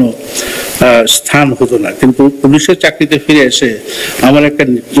 আমার কোনো স্থান হতো না, কিন্তু পুলিশের চাকরিতে ফিরে এসে আমার একটা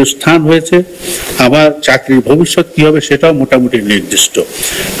নির্দিষ্ট স্থান হয়েছে, আমার চাকরির ভবিষ্যৎ কি হবে সেটাও মোটামুটি নির্দিষ্ট।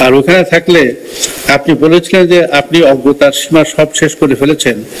 আর ওখানে থাকলে আপনি বলেছিলেন যে আপনি অজ্ঞতার সীমা সব শেষ করে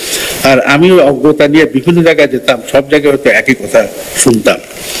ফেলেছেন, আর আমিও অজ্ঞতা নিয়ে বিভিন্ন জায়গায় যেতাম, সব জায়গায় হয়তো একই কথা শুনতাম।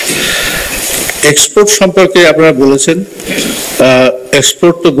 এক্সপোর্ট সম্পর্কে আপনারা বলেছেন,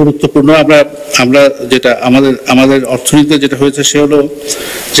 এক্সপোর্ট তো গুরুত্বপূর্ণ। আমরা যেটা আমাদের অর্থনীতিতে যেটা হয়েছে সে হলো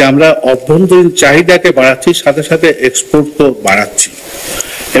যে আমরা অভ্যন্তরীণ চাহিদাকে বাড়াচ্ছি, সাথে সাথে এক্সপোর্ট তো বাড়াচ্ছি,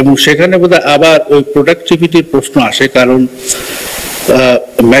 এবং সেখানে বোধহয় আবার ওই প্রোডাক্টিভিটির প্রশ্ন আসে, কারণ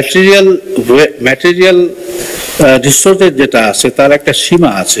ম্যাটেরিয়াল রিসোর্সের যেটা আছে তার একটা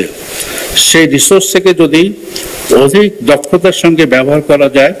সীমা আছে। সেই রিসোর্স থেকে যদি অধিক দক্ষতার সঙ্গে ব্যবহার করা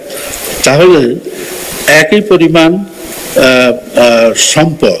যায়, তাহলে একই পরিমাণ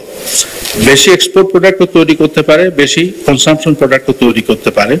সম্পদ বেশি এক্সপোর্ট প্রোডাক্টও তৈরি করতে পারে, বেশি কনসাম্পশন প্রোডাক্টও তৈরি করতে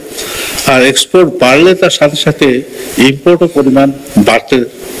পারে। আর এক্সপোর্ট বাড়লে তার সাথে সাথে ইম্পোর্টও পরিমাণ বাড়তে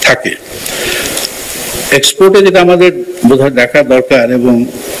থাকে। এক্সপোর্টে যেটা আমাদের বোধহয় দেখা দরকার, এবং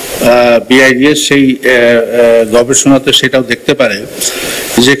বিআইডিএস সেই গবেষণাতে সেটাও দেখতে পারে,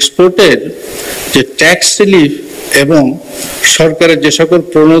 যে এক্সপোর্টের যে ট্যাক্স রিলিফ এবং সরকারের যে সকল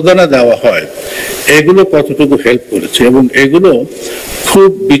প্রণোদনা দেওয়া হয় এগুলো কতটুকু হেল্প করেছে, এবং এগুলো খুব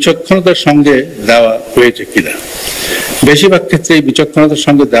বিচক্ষণতার সঙ্গে দেওয়া হয়েছে কিনা। বেশিরভাগ ক্ষেত্রে এই বিচক্ষণতার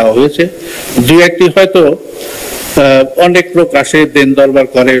সঙ্গে দেওয়া হয়েছে। দু একটি হয়তো অনেক লোক আসে, দেন দরবার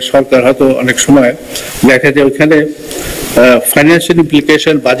করে, সরকার হয়তো অনেক সময় দেখা যায় ওইখানে ফাইন্যান্সিয়াল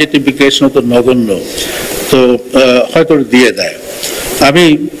ইমপ্লিকেশন, বাজেট ইমপ্লিকেশন তো নগণ্য, তো হয়তো দিয়ে দেয়। আমি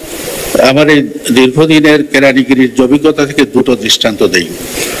আমার এই দীর্ঘদিনের কেরানিগিরির অভিজ্ঞতা থেকে দুটো দৃষ্টান্ত দেই,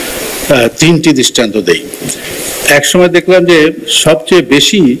 তিনটি দৃষ্টান্ত দেই। এক সময় দেখলাম যে সবচেয়ে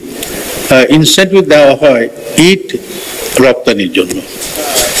বেশি ইনসেন্টিভ দেওয়া হয় ইট রপ্তানির জন্য।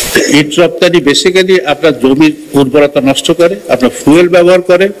 ইট রপ্তানি বেসিক্যালি আপনার জমির উর্বরতা নষ্ট করে, আপনার ফুয়েল ব্যবহার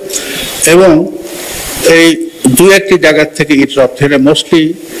করে, এবং এই দু একটি জায়গার থেকে ইট রপ্তানি, মোস্টলি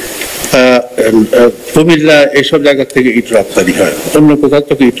কুমিল্লা এইসব জায়গা থেকে ইট রপ্তানি হয়, অন্য কোথাও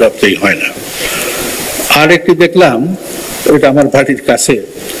থেকে ইট রপ্তানি হয় না। আর একটি দেখলাম, ওইটা আমার বাড়ির কাছে,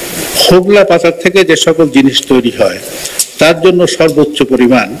 হোগলা পাতার থেকে যে সকল জিনিস তৈরি হয় তার জন্য সর্বোচ্চ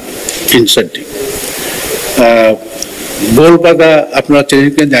পরিমাণ ইনসেন্টিভ। গোলপাতা আপনারা চেনেন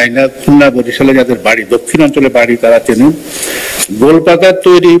কিনা জানি না, খুলনা বরিশালে যাদের বাড়ি, দক্ষিণ অঞ্চলে বাড়ি তারা চেনেন, গোলপাতার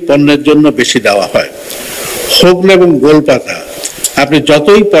তৈরি পণ্যের জন্য বেশি দেওয়া হয়। হোগলা এবং গোলপাতা আপনি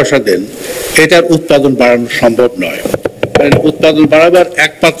যতই পয়সা দেন, এটার উৎপাদন বাড়ানো সম্ভব নয়। উৎপাদন বাড়াবার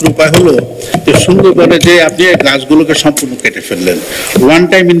একমাত্র উপায় হলো যে সুন্দরবনে যে আপনি গাছগুলোকে সম্পূর্ণ কেটে ফেললেন, ওয়ান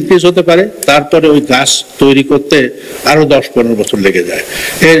টাইম ইনক্রিজ হতে পারে, তারপরে ওই গাছ তৈরি করতে আরো 10-15 বছর লেগে যায়।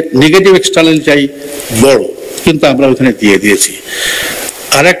 এর নেগেটিভ এক্সটার্নালিটি বড়, কিন্তু আমরা ওখানে দিয়ে দিয়েছি।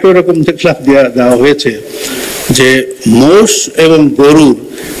 আর একটা ওরকম দেখলাম দেওয়া হয়েছে যে মোষ এবং গরুর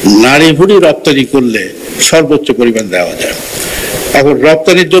নাড়ি ভুড়ি রপ্তানি করলে সর্বোচ্চ পরিমাণ দেওয়া যায়। এখন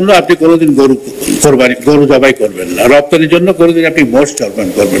রপ্তানির জন্য আপনি কোনোদিন গরু জবাই করবেন না, রপ্তানির জন্য কোনোদিন আপনি মোষ জবাই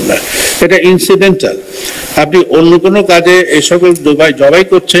করবেন না, এটা ইনসিডেন্টাল। আপনি অন্য কোনো কাজে এই সকল জবাই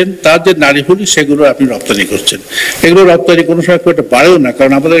করছেন, তার যে নাড়ি ভুড়ি সেগুলো আপনি রপ্তানি করছেন। এগুলো রপ্তানি কোনো সময় খুব একটা বাড়েও না,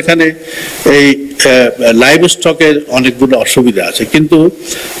 কারণ আমাদের এখানে এই লাইভ স্টকের অনেকগুলো অসুবিধা আছে। কিন্তু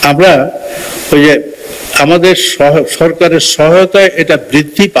আমরা ওই যে আমাদের সরকারের সহায়তায় এটা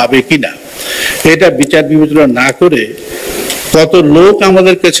বৃদ্ধি পাবে কিনা এটা বিচার বিবেচনা না করে কত লোক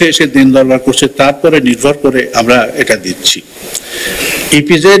আমাদের কাছে এসে দিন দরবার করছে তারপরে নির্ভর করে আমরা এটা দিচ্ছি।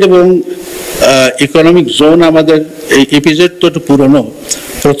 ইপিজেড এবং ইকোনমিক জোন, আমাদের এই ইপিজেড তো একটু পুরনো,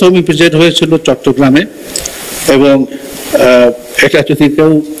 প্রথম ইপিজেড হয়েছিল চট্টগ্রামে, এবং এটা যদি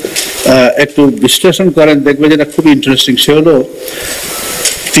কেউ একটু বিশ্লেষণ করেন দেখবে যেটা খুব ইন্টারেস্টিং। সে হলো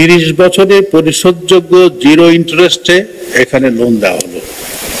 30 বছরে পরিশোধযোগ্য জিরো ইন্টারেস্টে এখানে লোন দেওয়া হলো,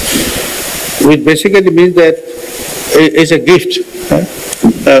 which basically means that it's a gift.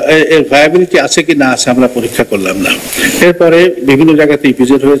 এর ভায়াবিলিটি আছে কি না আছে আমরা পরীক্ষা করলাম না। এরপরে বিভিন্ন জায়গাতে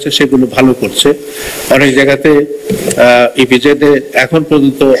ইপিজেড হয়েছে, সেগুলো ভালো করছে। অনেক জায়গাতে ইপিজেডে এখন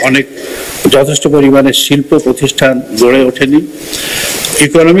পর্যন্ত অনেক যথেষ্ট পরিমাণে শিল্প প্রতিষ্ঠান গড়ে ওঠেনি।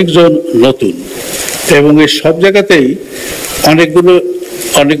 ইকোনমিক জোন নতুন, এবং এই সব জায়গাতেই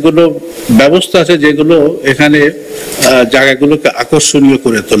অনেকগুলো ব্যবস্থা আছে যেগুলো এখানে জায়গাগুলোকে আকর্ষণীয়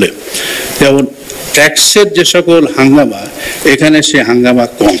করে তোলে। যেমন ট্যাক্সের যে সকল হাঙ্গামা, এখানে সে হাঙ্গামা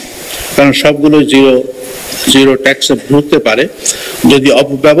কম, কারণ সবগুলো জিরো ট্যাক্সে ঢুকতে পারে। যদি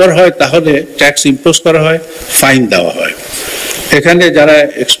অপব্যবহার হয় তাহলে ট্যাক্স ইম্পোজ করা হয়, ফাইন দেওয়া হয়। এখানে যারা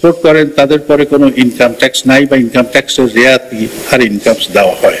এক্সপোর্ট করেন তাদের পরে কোনো ইনকাম ট্যাক্স নাই, বা ইনকাম ট্যাক্সের রেয়াতি আর ইনকাম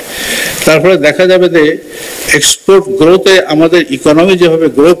দেওয়া হয়। তারপরে দেখা যাবে যে এক্সপোর্ট গ্রোথে আমাদের ইকোনমি যেভাবে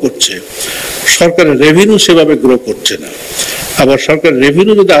গ্রো করছে, সরকারের রেভিনিউ সেভাবে গ্রো করছে না। আবার সরকার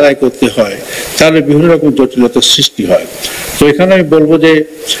রেভিনিউ যদি আদায় করতে হয় তাহলে বিভিন্ন রকম জটিলতার সৃষ্টি হয়। তো এখানে আমি বলবো যে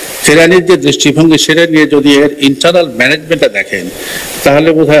কেরানির যে দৃষ্টিভঙ্গি, সেটা নিয়ে যদি এর ইন্টারনাল ম্যানেজমেন্টটা দেখেন তাহলে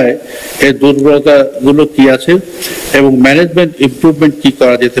বোধহয় এর দুর্বলতাগুলো কি আছে এবং ম্যানেজমেন্ট ইমপ্রুভমেন্ট কি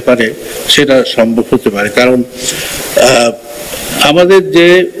করা যেতে পারে সেটা সম্ভব হতে পারে। কারণ আমাদের যে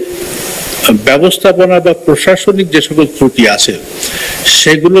ব্যবস্থাপনা বা প্রশাসনিক যে সকল ত্রুটি আছে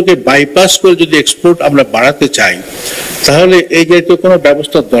সেগুলোকে বাইপাস করে যদি এক্সপোর্ট আমরা বাড়াতে চাই তাহলে এই জাতীয় কোনো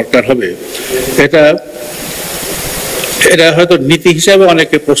ব্যবস্থার দরকার হবে। এটা হয়তো নীতি হিসাবে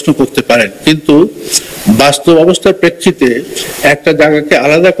অনেকে প্রশ্ন করতে পারেন, কিন্তু বাস্তব অবস্থার প্রেক্ষিতে একটা জায়গাকে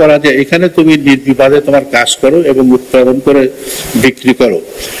আলাদা করা যায়, এখানে তুমি নির্বিবাদে তোমার কাজ করো এবং উৎপাদন করে বিক্রি করো,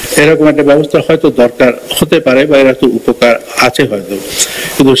 এরকম একটা ব্যবস্থা হয়তো দরকার হতে পারে বা এর একটু উপকার আছে হয়তো।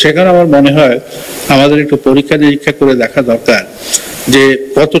 কিন্তু সেখানে আমার মনে হয় আমাদের একটু পরীক্ষা নিরীক্ষা করে দেখা দরকার যে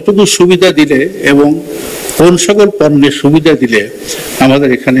কতটুকু সুবিধা দিলে এবং কোন সকল পণ্যের সুবিধা দিলে আমাদের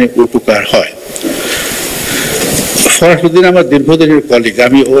এখানে উপকার হয়। ফরাসুদ্দিন আমার দীর্ঘদিনের কলিগ,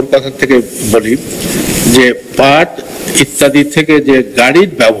 আমি ওর কথা থেকে বলি যে পাট ইত্যাদি থেকে যে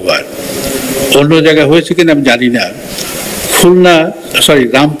গাড়ির ব্যবহার অন্য জায়গায় হয়েছে কিনা আমি জানি না।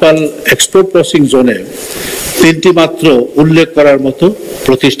 রামপাল এক্সপোর্ট প্রসেসিং জোনে 3টি মাত্র উল্লেখ করার মতো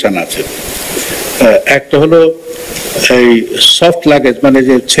প্রতিষ্ঠান আছে। একটা হলো এই সফট লাগেজ, মানে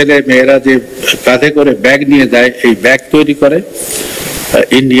যে ছেলে মেয়েরা যে কাঁধে করে ব্যাগ নিয়ে যায়, এই ব্যাগ তৈরি করে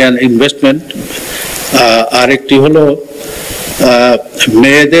ইন্ডিয়ান ইনভেস্টমেন্ট। আরেকটি হলো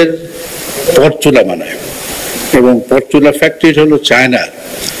মেয়েদের পরচুলা বানায়, এবং পরচুলা ফ্যাক্টরি হলো চায়না।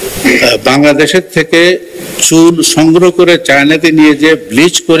 বাংলাদেশের থেকে চুল সংগ্রহ করে চায়নাতে নিয়ে যে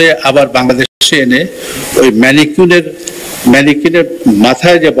ব্লিচ করে আবার বাংলাদেশে এনে ওই ম্যানিকিউনের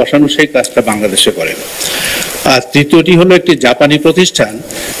মাথায় যে বসানো সেই কাজটা বাংলাদেশে করে। আর তৃতীয়টি হলো একটি জাপানি প্রতিষ্ঠান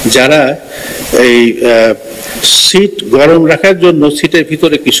যারা এই সিট গরম রাখার জন্য সিটের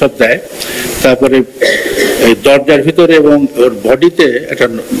ভিতরে কিসব দেয়, তারপরে এই দরজার ভিতরে এবং ওর বডিতে একটা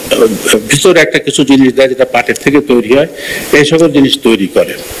ভিতরে একটা কিছু জিনিস দেয় যেটা পাটের থেকে তৈরি হয়, এই সকল জিনিস তৈরি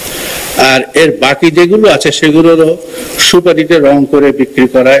করে। আর এর বাকি যেগুলো আছে সেগুলোরও সুপারিতে রং করে বিক্রি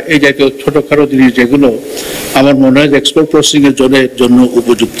করা, এই জাতীয় ছোটখাটো জিনিস যেগুলো আমার মনে হয় এক্সপোর্ট প্রসেসিং এর জন্য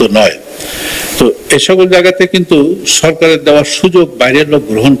উপযুক্ত নয়। তো এ সকল জায়গাতে কিন্তু সরকারের দেওয়ার সুযোগ বাইরের লোক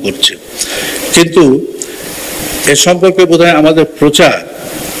গ্রহণ করছে, কিন্তু এ সম্পর্কে বোধহয় আমাদের প্রচার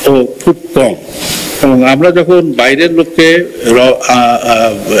ও খুব কম। এবং আমরা যখন বাইরের লোককে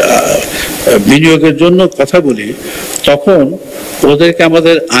বিনিয়োগের জন্য কথা বলি তখন ওদেরকে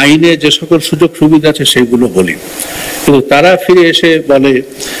আমাদের আইনে যে সকল সুযোগ সুবিধা আছে সেগুলো বলি, কিন্তু তারা ফিরে এসে বলে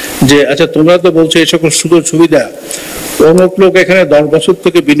যে আচ্ছা তোমরা তো বলছো এই সকল সুযোগ সুবিধা, অমুক লোক এখানে 10 বছর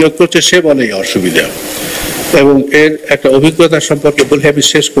থেকে বিনিয়োগ করছে, সে বলে এই অসুবিধা। এবং এর একটা অভিজ্ঞতা সম্পর্কে বলে আমি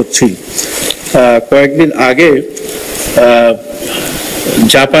শেষ করছি। কয়েকদিন আগে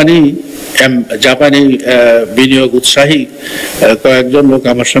জাপানি বিনিয়োগ উৎসাহী কয়েকজন লোক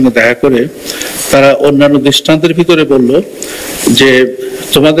আমার সঙ্গে দেখা করে তারা অন্যান্য দৃষ্টান্তের ভিতরে বলল যে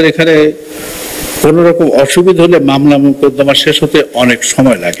তোমাদের এখানে কোন রকম অসুবিধা হলে মামলা মোকদ্দমা শেষ হতে অনেক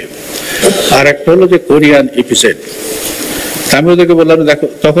সময় লাগে। আর একটা হলো যে কোরিয়ান ইপিজেড, আমি ওদেরকে বললাম দেখো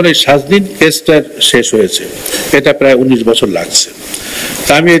তখন এই সাজদিন কেসটার শেষ হয়েছে, এটা প্রায় 19 বছর লাগছে।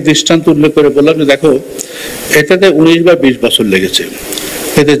 তা আমি এই দৃষ্টান্ত উল্লেখ করে বললাম যে দেখো এটাতে 19 বা 20 বছর লেগেছে,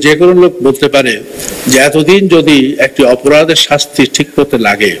 এতে যে কোনো লোক বলতে পারে যে এতদিন যদি একটি অপরাধের শাস্তি ঠিক করতে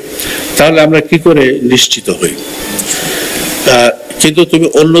লাগে তাহলে আমরা কি করে নিশ্চিত হই। কিন্তু তুমি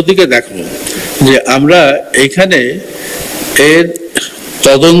অন্যদিকে দেখো যে আমরা এখানে এর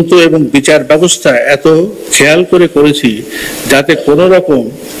তদন্ত এবং বিচার ব্যবস্থা এত খেয়াল করে করেছি যাতে কোনো রকম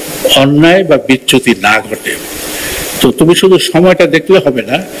অন্যায় বা বিচ্যুতি না ঘটে। তো তুমি শুধু সময়টা দেখলে হবে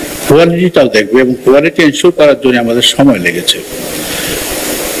না, কোয়ালিটিটাও দেখবে, এবং কোয়ালিটি এনশিওর করার জন্য আমাদের সময় লেগেছে।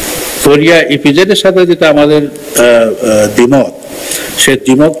 কোরিয়া ইপিজেডের সাথে যেটা আমাদের দ্বিমত, সে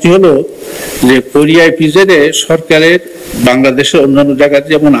দ্বিমতটি হলো যে কোরিয়া ইপিজেডে সরকারের বাংলাদেশের অন্যান্য জায়গায়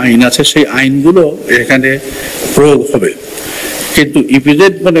যেমন আইন আছে সেই আইনগুলো এখানে প্রয়োগ হবে, কিন্তু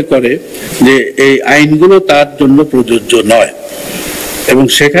ইপিজেড মনে করে যে এই আইনগুলো তার জন্য প্রযোজ্য নয়, এবং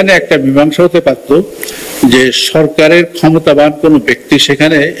সেখানে একটা মীমাংসা হতে পারত যে সরকারের ক্ষমতাবান কোনো ব্যক্তি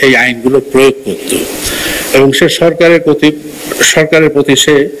সেখানে এই আইনগুলো প্রয়োগ করত, এবং সে সরকারের প্রতি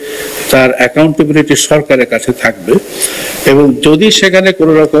সে তার অ্যাকাউন্টেবিলিটি সরকারের কাছে থাকবে, এবং যদি সেখানে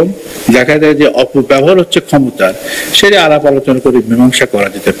কোনো রকম দেখা যায় যে অপব্যবহার হচ্ছে ক্ষমতার, সেটা আলাপ আলোচনা করে মীমাংসা করা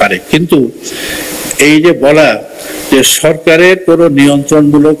যেতে পারে। কিন্তু এই যে বলা যে সরকারের কোনো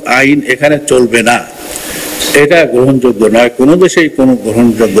নিয়ন্ত্রণমূলক আইন এখানে চলবে না, এটা গ্রহণযোগ্য নয়, কোনো দেশেই কোনো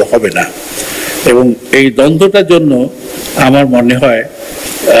গ্রহণযোগ্য হবে না। এবং এই দ্বন্দ্বটার জন্য আমার মনে হয়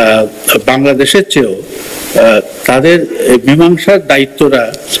বাংলাদেশের চেয়েও তাদের মীমাংসার দায়িত্বটা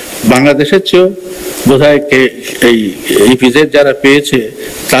বাংলাদেশের চেয়েও বোধহয় এই ইপিজেড যারা পেয়েছে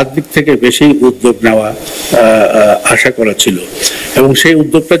তার দিক থেকে বেশি উদ্যোগ নেওয়া আশা করা ছিল, এবং সেই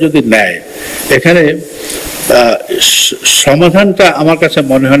উদ্যোগটা যদি নেয় এখানে সমাধানটা আমার কাছে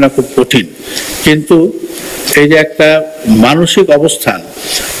মনে হয় না খুব কঠিন। কিন্তু এই যে একটা মানসিক অবস্থান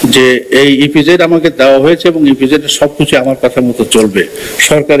যে এই ইপিজেড আমাকে দেওয়া হয়েছে এবং ইপিজেডের সবকিছু আমার কথা মতো চলবে,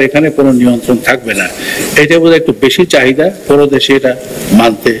 সরকার এখানে কোনো নিয়ন্ত্রণ থাকবে না, এটা বোধহয় একটু বেশি চাহিদা, কোনো দেশে এটা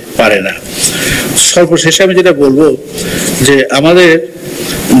মানতে পারে না। সর্বশেষে আমি যেটা বলবো যে আমাদের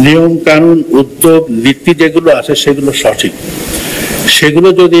নিয়ম কানুন উদ্যোগ নীতি যেগুলো আছে সেগুলো সঠিক, সেগুলো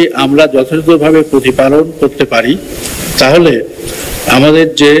যদি আমরা যথাযথভাবে প্রতিপালন করতে পারি তাহলে আমাদের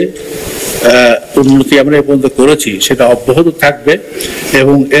যে উন্নতি আমরা এ পর্যন্ত করেছি সেটা অব্যাহত থাকবে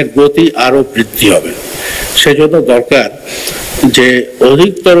এবং এর গতি আরো বৃদ্ধি হবে। সেজন্য দরকার যে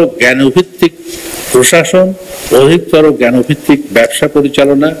অধিকতর জ্ঞানভিত্তিক প্রশাসন, অধিকতর জ্ঞানভিত্তিক ব্যবসা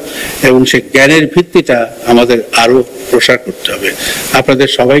পরিচালনা, এবং সেই জ্ঞানের ভিত্তিটা আমাদের আরো প্রসার করতে হবে। আপনাদের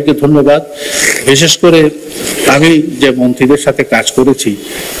সবাইকে ধন্যবাদ। বিশেষ করে আমি যে মন্ত্রীদের সাথে কাজ করেছি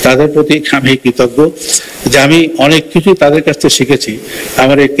তাদের প্রতি আমি কৃতজ্ঞ যে আমি অনেক কিছু তাদের কাছ থেকে শিখেছি,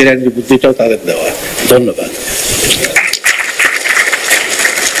 আমার এই কেরানির বুদ্ধিটাও তাদের দেওয়া। ধন্যবাদ।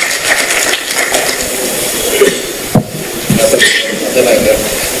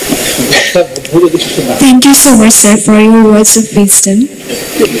 Thank you so much, sir, for your words of wisdom.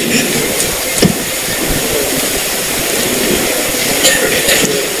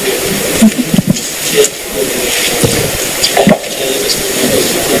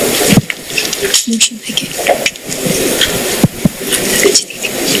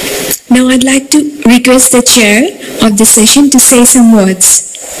 Now I'd like to request the chair of the session to say some words.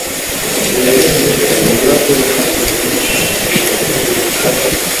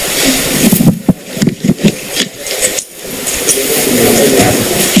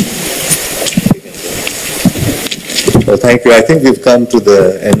 Well, thank you. I think we've come to the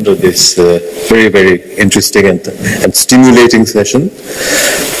end of this very, very interesting and stimulating session.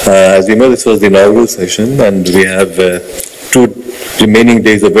 As we know, this was the inaugural session, and we have 2 remaining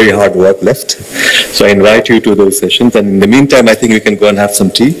days of very hard work left. So I invite you to those sessions. And in the meantime, I think we can go and have some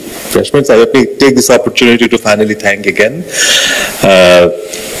tea, refreshments. I let me take this opportunity to finally thank again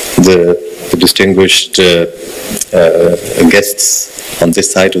the distinguished guests on this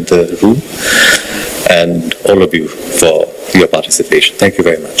side of the room, and all of you for your participation. Thank you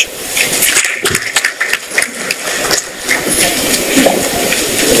very much.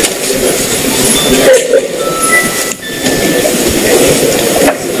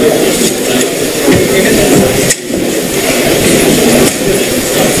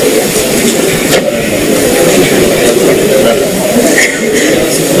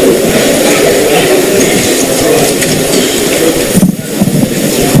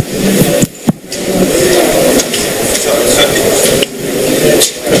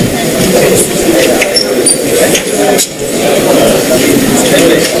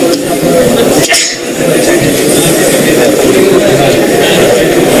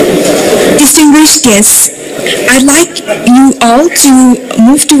 Distinguished guests, I'd like you all to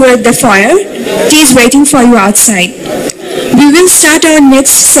move toward the foyer. Tea is waiting for you outside. We will start our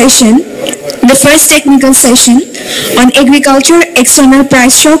next session the first technical session on agriculture, external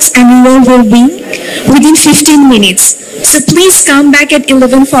price shocks and rural well-being within 15 minutes. So please come back at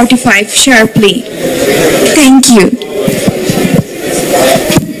 11:45 sharply. Thank you.